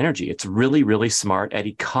enough energy. It's really, really smart at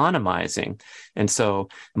economizing. And so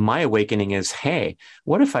my awakening is, hey,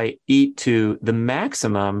 what if I eat to the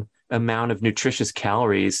maximum amount of nutritious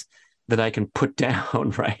calories that I can put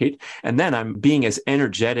down, right? And then I'm being as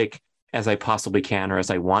energetic as I possibly can, or as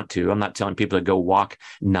I want to. I'm not telling people to go walk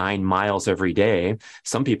 9 miles every day.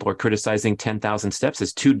 Some people are criticizing 10,000 steps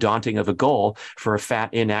as too daunting of a goal for a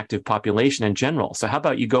fat, inactive population in general. So how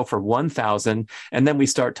about you go for 1,000, and then we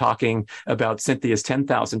start talking about Cynthia's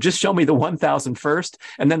 10,000. Just show me the 1,000 first,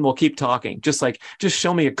 and then we'll keep talking. Just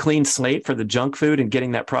show me a clean slate for the junk food and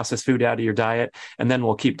getting that processed food out of your diet, and then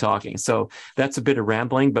we'll keep talking. So that's a bit of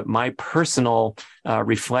rambling, but my personal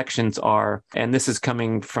reflections are, and this is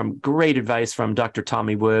coming from great great advice from Dr.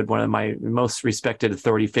 Tommy Wood, one of my most respected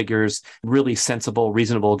authority figures, really sensible,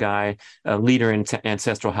 reasonable guy, a leader in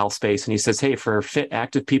ancestral health space. And he says, hey, for fit,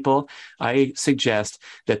 active people, I suggest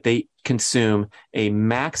that they consume a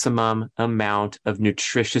maximum amount of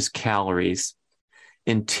nutritious calories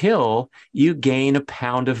until you gain a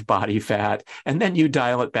pound of body fat, and then you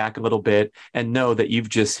dial it back a little bit and know that you've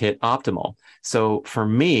just hit optimal. So for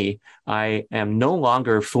me, I am no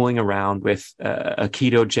longer fooling around with a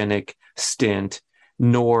ketogenic stint,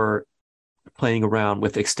 nor playing around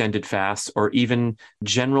with extended fasts or even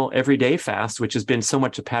general everyday fasts, which has been so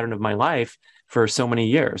much a pattern of my life for so many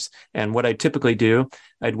years. And what I typically do,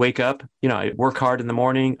 I'd wake up, I work hard in the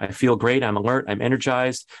morning. I feel great. I'm alert. I'm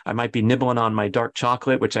energized. I might be nibbling on my dark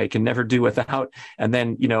chocolate, which I can never do without. And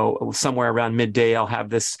then, somewhere around midday, I'll have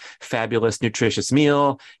this fabulous, nutritious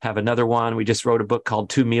meal, have another one. We just wrote a book called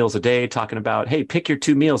 2 Meals a Day, talking about, hey, pick your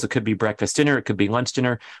 2 meals. It could be breakfast, dinner. It could be lunch,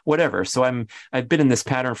 dinner, whatever. So I've been in this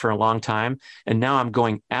pattern for a long time. And now I'm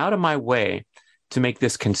going out of my way to make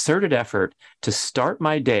this concerted effort to start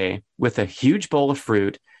my day with a huge bowl of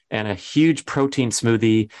fruit and a huge protein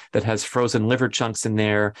smoothie that has frozen liver chunks in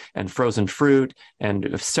there and frozen fruit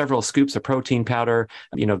and several scoops of protein powder,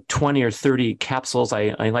 20 or 30 capsules.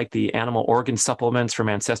 I like the animal organ supplements from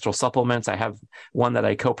Ancestral Supplements. I have one that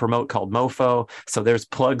I co-promote called MoFo. So there's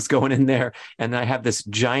plugs going in there. And I have this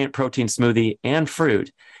giant protein smoothie and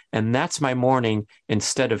fruit. And that's my morning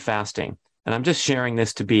instead of fasting. And I'm just sharing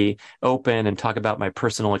this to be open and talk about my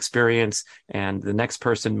personal experience. And the next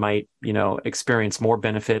person might, experience more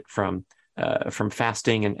benefit from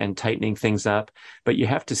fasting and tightening things up. But you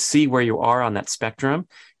have to see where you are on that spectrum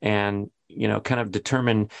and, kind of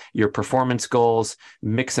determine your performance goals,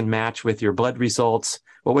 mix and match with your blood results.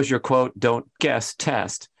 What was your quote? Don't guess,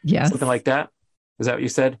 test. Yes. Something like that. Is that what you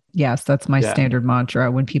said? Yes, that's my standard mantra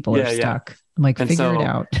when people are stuck. I'm like, figure it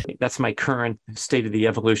out. That's my current state of the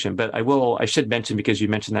evolution. But I should mention, because you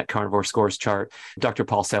mentioned that carnivore scores chart, Dr.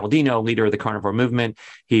 Paul Saladino, leader of the carnivore movement.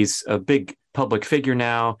 He's a big public figure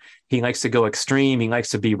now. He likes to go extreme. He likes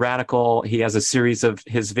to be radical. He has a series of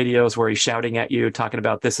his videos where he's shouting at you, talking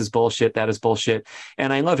about this is bullshit, that is bullshit.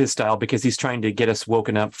 And I love his style because he's trying to get us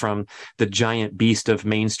woken up from the giant beast of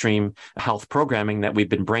mainstream health programming that we've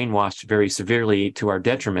been brainwashed very severely to our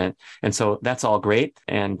detriment. And so that's all great.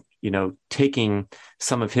 And taking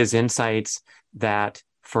some of his insights that,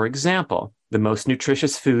 for example, the most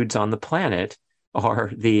nutritious foods on the planet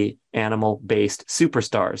are the animal-based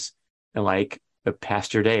superstars, like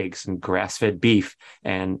pastured eggs and grass-fed beef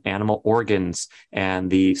and animal organs and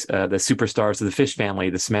the superstars of the fish family,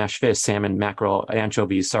 the smash fish, salmon, mackerel,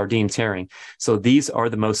 anchovies, sardines, herring. So these are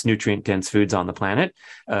the most nutrient-dense foods on the planet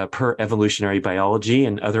per evolutionary biology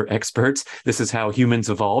and other experts. This is how humans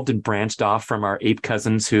evolved and branched off from our ape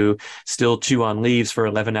cousins who still chew on leaves for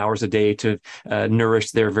 11 hours a day to nourish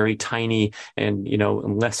their very tiny and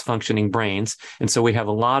less functioning brains. And so we have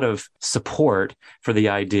a lot of support for the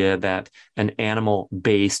idea that an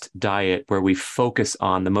animal-based diet where we focus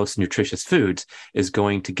on the most nutritious foods is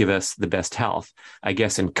going to give us the best health. I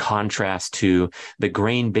guess in contrast to the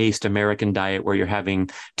grain-based American diet where you're having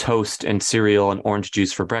toast and cereal and orange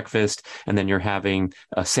juice for breakfast, and then you're having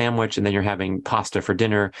a sandwich, and then you're having pasta for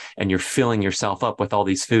dinner, and you're filling yourself up with all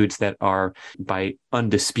these foods that are, by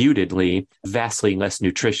undisputedly, vastly less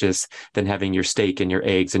nutritious than having your steak and your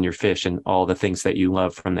eggs and your fish and all the things that you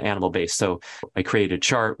love from the animal base. So I created a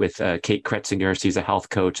chart with Kate Kretzinger. She's a health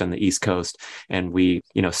coach on the East Coast, and we,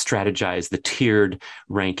 strategize the tiered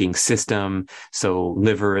ranking system. So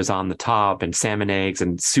liver is on the top, and salmon, eggs,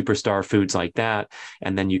 and superstar foods like that.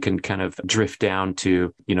 And then you can kind of drift down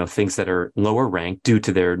to, things that are lower ranked due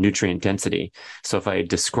to their nutrient density. So if I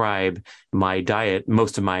describe my diet,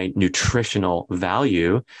 most of my nutritional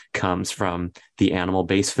value comes from the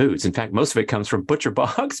animal-based foods. In fact, most of it comes from butcher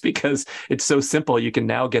box because it's so simple. You can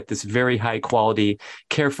now get this very high quality,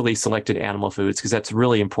 carefully selected animal foods, because that's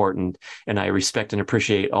really important. And I respect and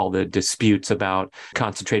appreciate all the disputes about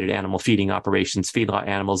concentrated animal feeding operations, feedlot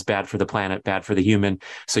animals, bad for the planet, bad for the human.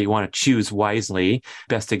 So you want to choose wisely.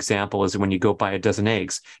 Best example is when you go buy a dozen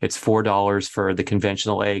eggs, it's $4 for the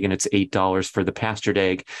conventional egg and it's $8 for the pastured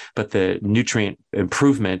egg. But the nutrient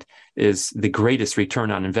improvement is the greatest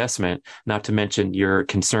return on investment, not to mention your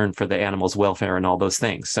concern for the animal's welfare and all those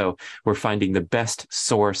things. So we're finding the best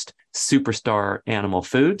sourced superstar animal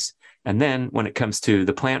foods. And then when it comes to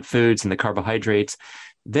the plant foods and the carbohydrates,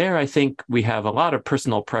 there, I think we have a lot of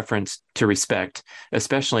personal preference to respect,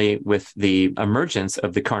 especially with the emergence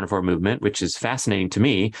of the carnivore movement, which is fascinating to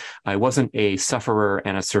me. I wasn't a sufferer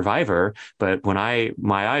and a survivor, but when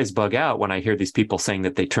my eyes bug out when I hear these people saying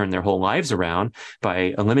that they turn their whole lives around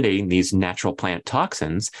by eliminating these natural plant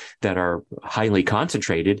toxins that are highly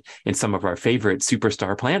concentrated in some of our favorite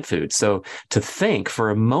superstar plant foods. So to think for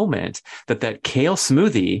a moment that kale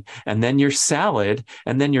smoothie and then your salad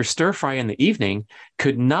and then your stir fry in the evening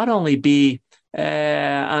could not only be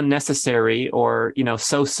unnecessary or,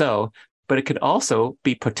 so, but it could also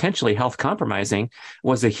be potentially health compromising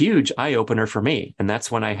was a huge eye opener for me. And that's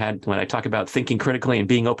when I talk about thinking critically and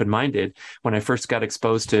being open-minded, when I first got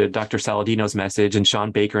exposed to Dr. Saladino's message and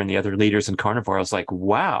Sean Baker and the other leaders in carnivore, I was like,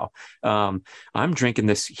 wow, I'm drinking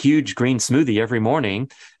this huge green smoothie every morning,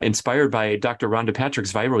 inspired by Dr. Rhonda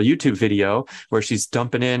Patrick's viral YouTube video where she's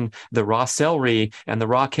dumping in the raw celery and the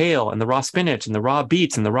raw kale and the raw spinach and the raw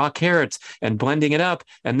beets and the raw carrots and blending it up.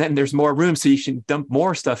 And then there's more room, so you should dump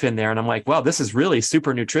more stuff in there. And I'm like, wow, this is really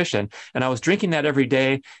super nutrition. And I was drinking that every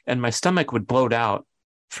day and my stomach would bloat out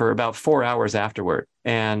for about 4 hours afterward.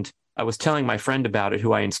 And I was telling my friend about it,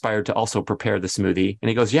 who I inspired to also prepare the smoothie. And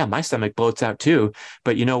he goes, yeah, my stomach bloats out too.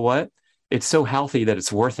 But you know what? It's so healthy that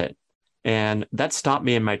it's worth it. And that stopped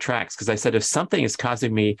me in my tracks, because I said, if something is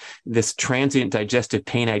causing me this transient digestive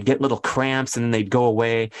pain, I'd get little cramps and then they'd go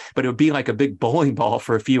away, but it would be like a big bowling ball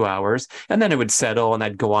for a few hours and then it would settle and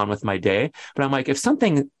I'd go on with my day. But I'm like, if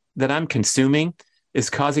something that I'm consuming is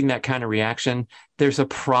causing that kind of reaction, there's a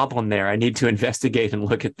problem there. I need to investigate and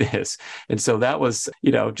look at this. And so that was,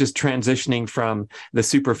 just transitioning from the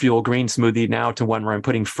super fuel green smoothie now to one where I'm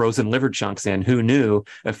putting frozen liver chunks in. Who knew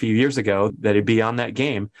a few years ago that it'd be on that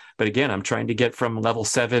game? But again, I'm trying to get from level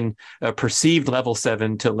 7, perceived level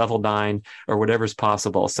 7 to level 9 or whatever's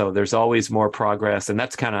possible. So there's always more progress. And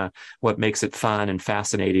that's kind of what makes it fun and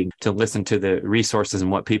fascinating to listen to the resources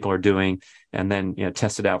and what people are doing, and then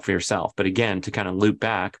test it out for yourself. But again, to kind of loop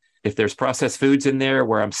back, if there's processed foods in there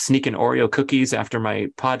where I'm sneaking Oreo cookies after my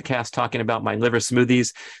podcast talking about my liver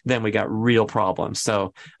smoothies, then we got real problems.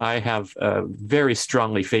 So I have very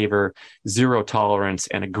strongly favor zero tolerance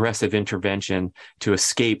and aggressive intervention to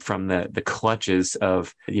escape from the clutches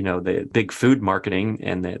of, the big food marketing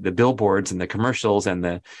and the billboards and the commercials and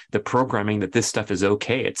the programming that this stuff is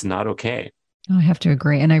okay. It's not okay. I have to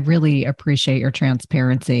agree. And I really appreciate your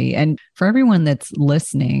transparency. And for everyone that's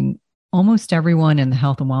listening, almost everyone in the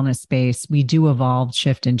health and wellness space, we do evolve,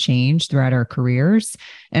 shift, and change throughout our careers.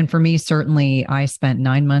 And for me, certainly, I spent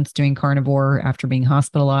 9 months doing carnivore after being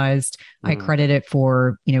hospitalized. I credit it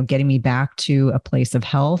for, getting me back to a place of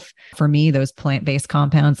health. For me, those plant-based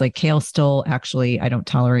compounds like kale, still actually, I don't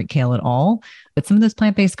tolerate kale at all. But some of those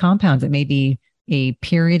plant-based compounds, it may be a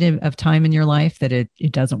period of time in your life that it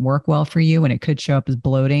doesn't work well for you, and it could show up as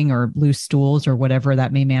bloating or loose stools or whatever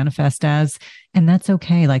that may manifest as. And that's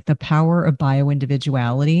okay. Like, the power of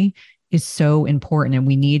bioindividuality is so important, and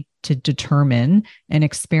we need to determine and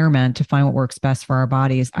experiment to find what works best for our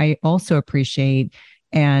bodies. I also appreciate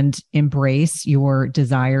and embrace your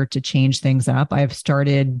desire to change things up. I've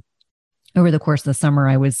started over the course of the summer.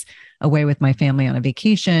 I was away with my family on a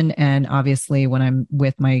vacation. And obviously, when I'm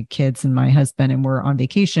with my kids and my husband and we're on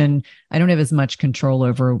vacation, I don't have as much control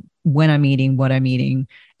over when I'm eating, what I'm eating.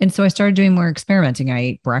 And so I started doing more experimenting. I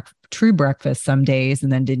ate true breakfast some days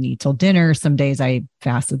and then didn't eat till dinner. Some days I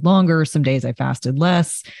fasted longer. Some days I fasted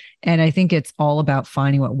less. And I think it's all about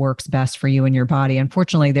finding what works best for you and your body.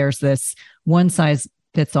 Unfortunately, there's this one size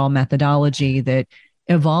fits all methodology that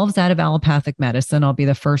evolves out of allopathic medicine. I'll be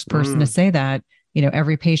the first person to say that.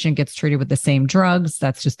 Every patient gets treated with the same drugs.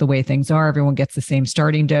 That's just the way things are. Everyone gets the same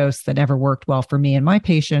starting dose. That never worked well for me and my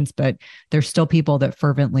patients, but there's still people that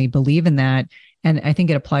fervently believe in that. And I think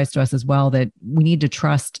it applies to us as well, that we need to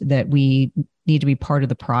trust that we need to be part of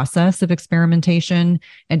the process of experimentation.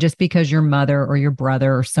 And just because your mother or your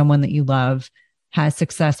brother or someone that you love has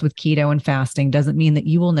success with keto and fasting doesn't mean that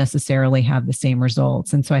you will necessarily have the same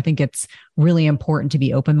results. And so I think it's really important to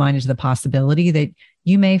be open-minded to the possibility that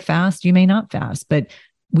you may fast, you may not fast, but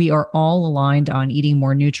we are all aligned on eating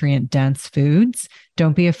more nutrient-dense foods.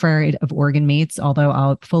 Don't be afraid of organ meats, although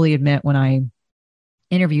I'll fully admit, when I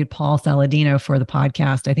interviewed Paul Saladino for the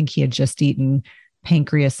podcast, I think he had just eaten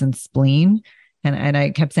pancreas and spleen. And I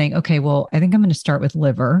kept saying, okay, well, I think I'm going to start with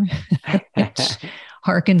liver, which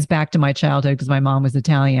harkens back to my childhood because my mom was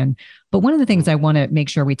Italian. But one of the things I want to make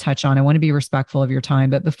sure we touch on, I want to be respectful of your time,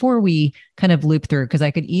 but before we kind of loop through, because I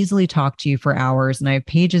could easily talk to you for hours and I have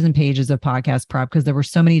pages and pages of podcast prep because there were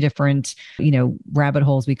so many different, rabbit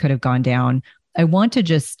holes we could have gone down. I want to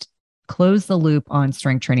just close the loop on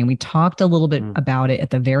strength training. We talked a little bit about it at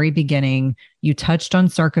the very beginning. You touched on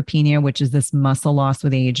sarcopenia, which is this muscle loss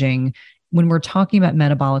with aging. When we're talking about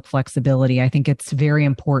metabolic flexibility, I think it's very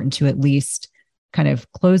important to at least kind of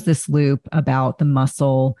close this loop about the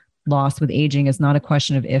muscle loss with aging is not a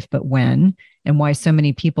question of if, but when, and why so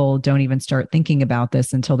many people don't even start thinking about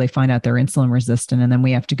this until they find out they're insulin resistant. And then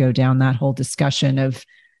we have to go down that whole discussion of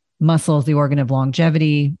muscle is the organ of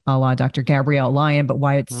longevity, a la Dr. Gabrielle Lyon, but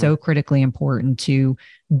why it's so critically important to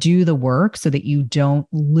do the work so that you don't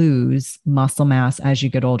lose muscle mass as you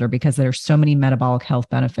get older, because there's so many metabolic health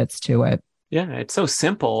benefits to it. Yeah, it's so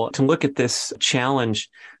simple to look at this challenge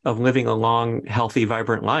of living a long, healthy,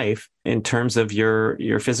 vibrant life in terms of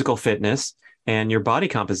your physical fitness and your body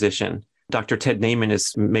composition. Dr. Ted Naiman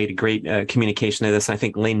has made a great communication of this. I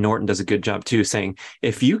think Lane Norton does a good job too, saying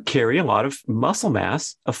if you carry a lot of muscle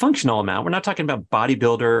mass, a functional amount, we're not talking about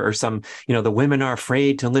bodybuilder or some, the women are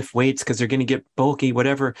afraid to lift weights because they're going to get bulky,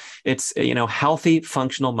 whatever. It's, healthy,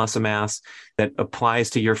 functional muscle mass that applies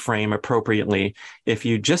to your frame appropriately. If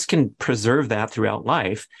you just can preserve that throughout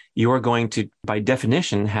life, you are going to, by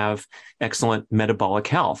definition, have excellent metabolic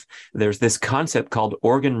health. There's this concept called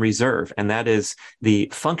organ reserve, and that is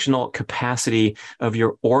the functional capacity of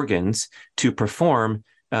your organs to perform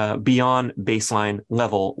beyond baseline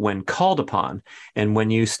level when called upon. And when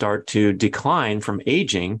you start to decline from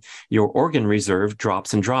aging, your organ reserve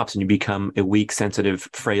drops and you become a weak, sensitive,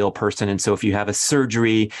 frail person. And so if you have a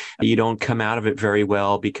surgery, you don't come out of it very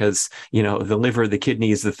well because, the liver, the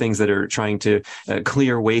kidneys, the things that are trying to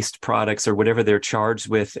clear waste products or whatever they're charged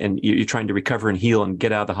with, and you're trying to recover and heal and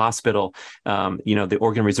get out of the hospital, the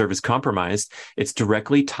organ reserve is compromised. It's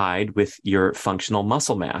directly tied with your functional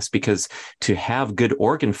muscle mass, because to have good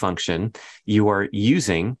organ function, you are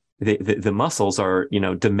using the muscles are,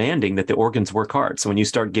 demanding that the organs work hard. So when you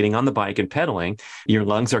start getting on the bike and pedaling, your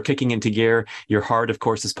lungs are kicking into gear. Your heart, of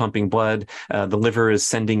course, is pumping blood. The liver is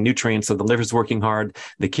sending nutrients. So the liver's working hard.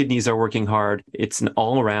 The kidneys are working hard. It's an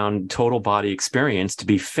all around total body experience to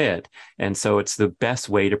be fit. And so it's the best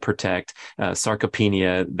way to protect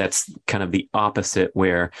sarcopenia. That's kind of the opposite,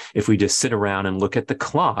 where if we just sit around and look at the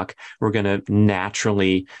clock, we're going to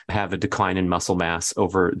naturally have a decline in muscle mass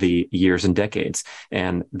over the years and decades.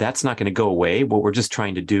 And that's not going to go away. What we're just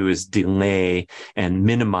trying to do is delay and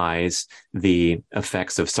minimize the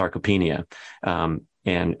effects of sarcopenia.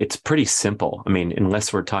 And it's pretty simple. I mean,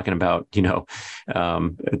 unless we're talking about, the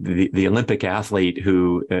Olympic athlete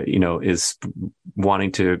who, is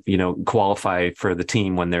wanting to, qualify for the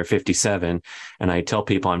team when they're 57. And I tell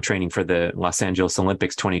people I'm training for the Los Angeles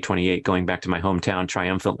Olympics 2028, going back to my hometown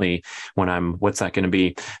triumphantly when I'm, what's that going to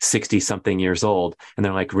be, 60 something years old. And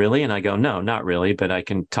they're like, really? And I go, no, not really, but I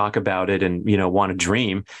can talk about it and, want to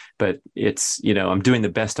dream. But it's, I'm doing the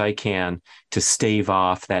best I can to stave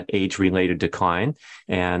off that age-related decline.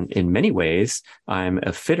 And in many ways, I'm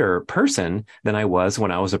a fitter person than I was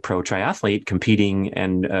when I was a pro triathlete competing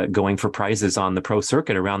and going for prizes on the pro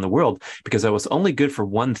circuit around the world, because I was only good for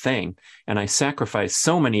one thing. And I sacrificed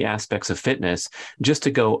so many aspects of fitness just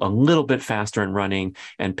to go a little bit faster in running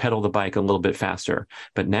and pedal the bike a little bit faster.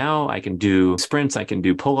 But now I can do sprints, I can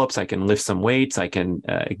do pull-ups, I can lift some weights, I can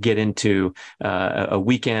get into a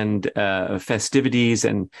weekend festivities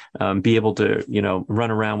and be able to,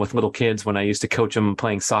 run around with little kids. When I used to coach them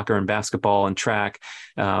playing soccer and basketball and track,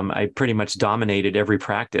 I pretty much dominated every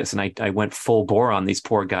practice. And I went full bore on these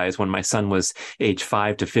poor guys when my son was age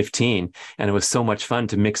 5 to 15. And it was so much fun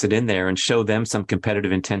to mix it in there and show them some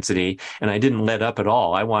competitive intensity. And I didn't let up at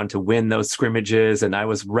all. I wanted to win those scrimmages. And I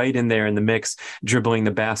was right in there in the mix, dribbling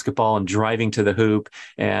the basketball and driving to the hoop.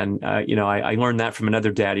 And, I learned that from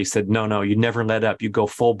another dad. He said, no, you never let up. You go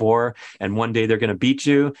full bore. And one day they're going to beat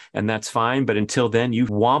you. And that's fine. But until then, you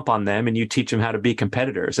whomp on them and you teach them how to be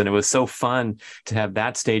competitors. And it was so fun to have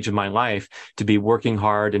that stage of my life, to be working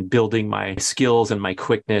hard and building my skills and my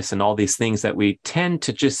quickness and all these things that we tend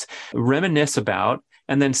to just reminisce about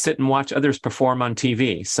and then sit and watch others perform on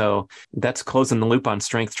TV. So that's closing the loop on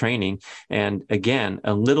strength training. And again,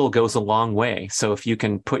 a little goes a long way. So if you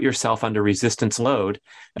can put yourself under resistance load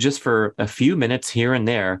just for a few minutes here and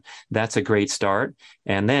there, that's a great start.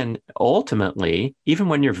 And then ultimately, even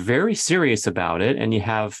when you're very serious about it and you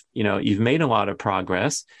have, you've made a lot of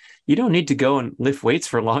progress, you don't need to go and lift weights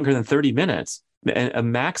for longer than 30 minutes. A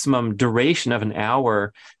maximum duration of an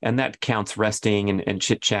hour, and that counts resting and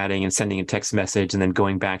chit-chatting and sending a text message and then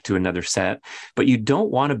going back to another set. But you don't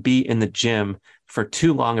want to be in the gym for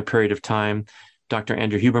too long a period of time Dr.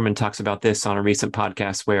 Andrew Huberman talks about this on a recent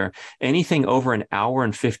podcast, where anything over an hour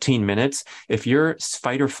and 15 minutes, if your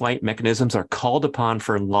fight or flight mechanisms are called upon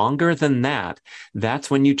for longer than that,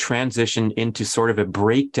 that's when you transition into sort of a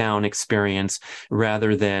breakdown experience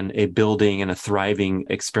rather than a building and a thriving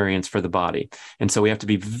experience for the body. And so we have to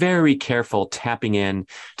be very careful tapping in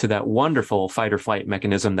to that wonderful fight or flight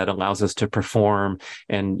mechanism that allows us to perform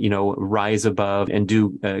and, rise above and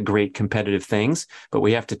do great competitive things, but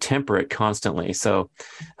we have to temper it constantly. So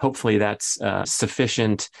hopefully that's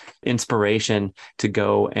sufficient inspiration to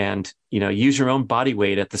go and use your own body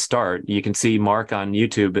weight at the start. You can see Mark on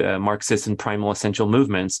YouTube, Mark Sisson Primal Essential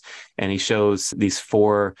Movements, and he shows these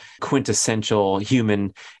 4 quintessential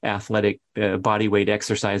human athletic body weight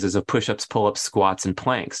exercises of push-ups, pull-ups, squats, and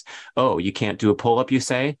planks. Oh, you can't do a pull-up, you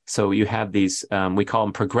say? So you have these, we call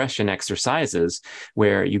them progression exercises,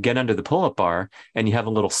 where you get under the pull-up bar and you have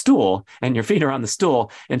a little stool and your feet are on the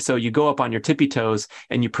stool. And so you go up on your tippy toes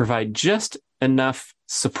and you provide just enough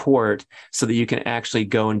support so that you can actually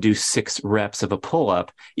go and do 6 reps of a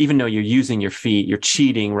pull-up, even though you're using your feet, you're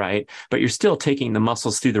cheating, right? But you're still taking the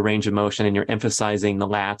muscles through the range of motion and you're emphasizing the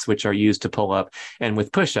lats, which are used to pull up. And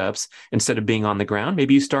with push-ups, instead of being on the ground,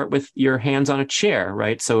 maybe you start with your hands on a chair,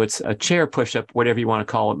 right? So it's a chair push-up, whatever you want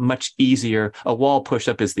to call it, much easier. A wall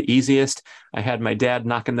push-up is the easiest. I had my dad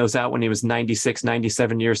knocking those out when he was 96,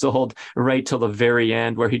 97 years old, right till the very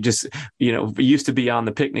end, where he just, used to be on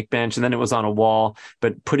the picnic bench and then it was on a wall.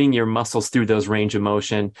 But putting your muscles through those range of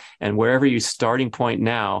motion, and wherever your starting point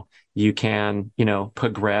now, you can,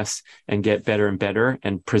 progress and get better and better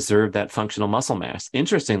and preserve that functional muscle mass.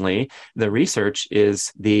 Interestingly, the research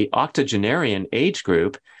is the octogenarian age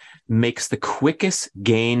group makes the quickest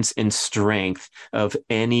gains in strength of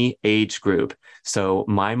any age group. So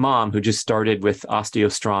my mom, who just started with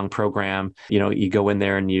OsteoStrong program, you go in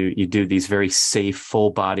there and you do these very safe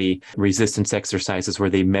full body resistance exercises where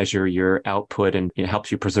they measure your output and it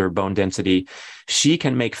helps you preserve bone density. She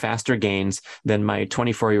can make faster gains than my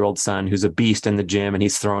 24-year-old son, who's a beast in the gym and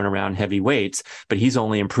he's throwing around heavy weights, but he's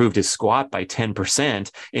only improved his squat by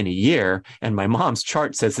 10% in a year. And my mom's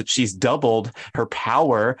chart says that she's doubled her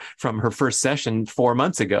power from her first session 4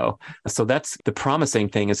 months ago. So that's the promising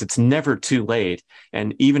thing, is it's never too late.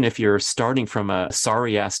 And even if you're starting from a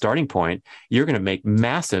sorry ass starting point, you're going to make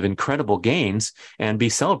massive, incredible gains and be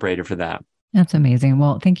celebrated for that. That's amazing.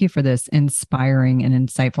 Well, thank you for this inspiring and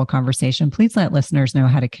insightful conversation. Please let listeners know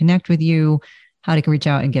how to connect with you, how to reach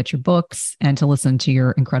out and get your books, and to listen to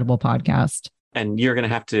your incredible podcast. And you're going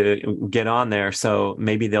to have to get on there. So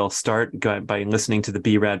maybe they'll start by listening to the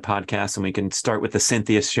B-Rad podcast, and we can start with the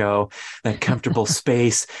Cynthia show, that comfortable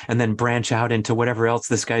space, and then branch out into whatever else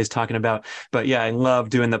this guy's talking about. But yeah, I love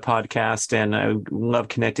doing the podcast and I love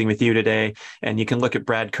connecting with you today. And you can look at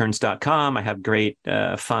bradkearns.com. I have great,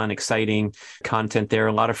 fun, exciting content there.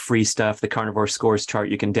 A lot of free stuff. The Carnivore Scores chart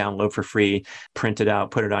you can download for free, print it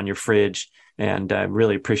out, put it on your fridge. And I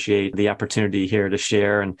really appreciate the opportunity here to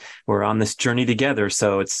share. And we're on this journey together.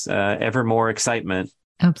 So it's ever more excitement.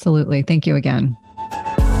 Absolutely. Thank you again.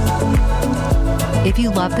 If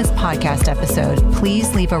you love this podcast episode,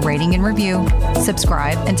 please leave a rating and review,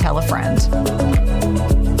 subscribe, and tell a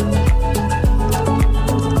friend.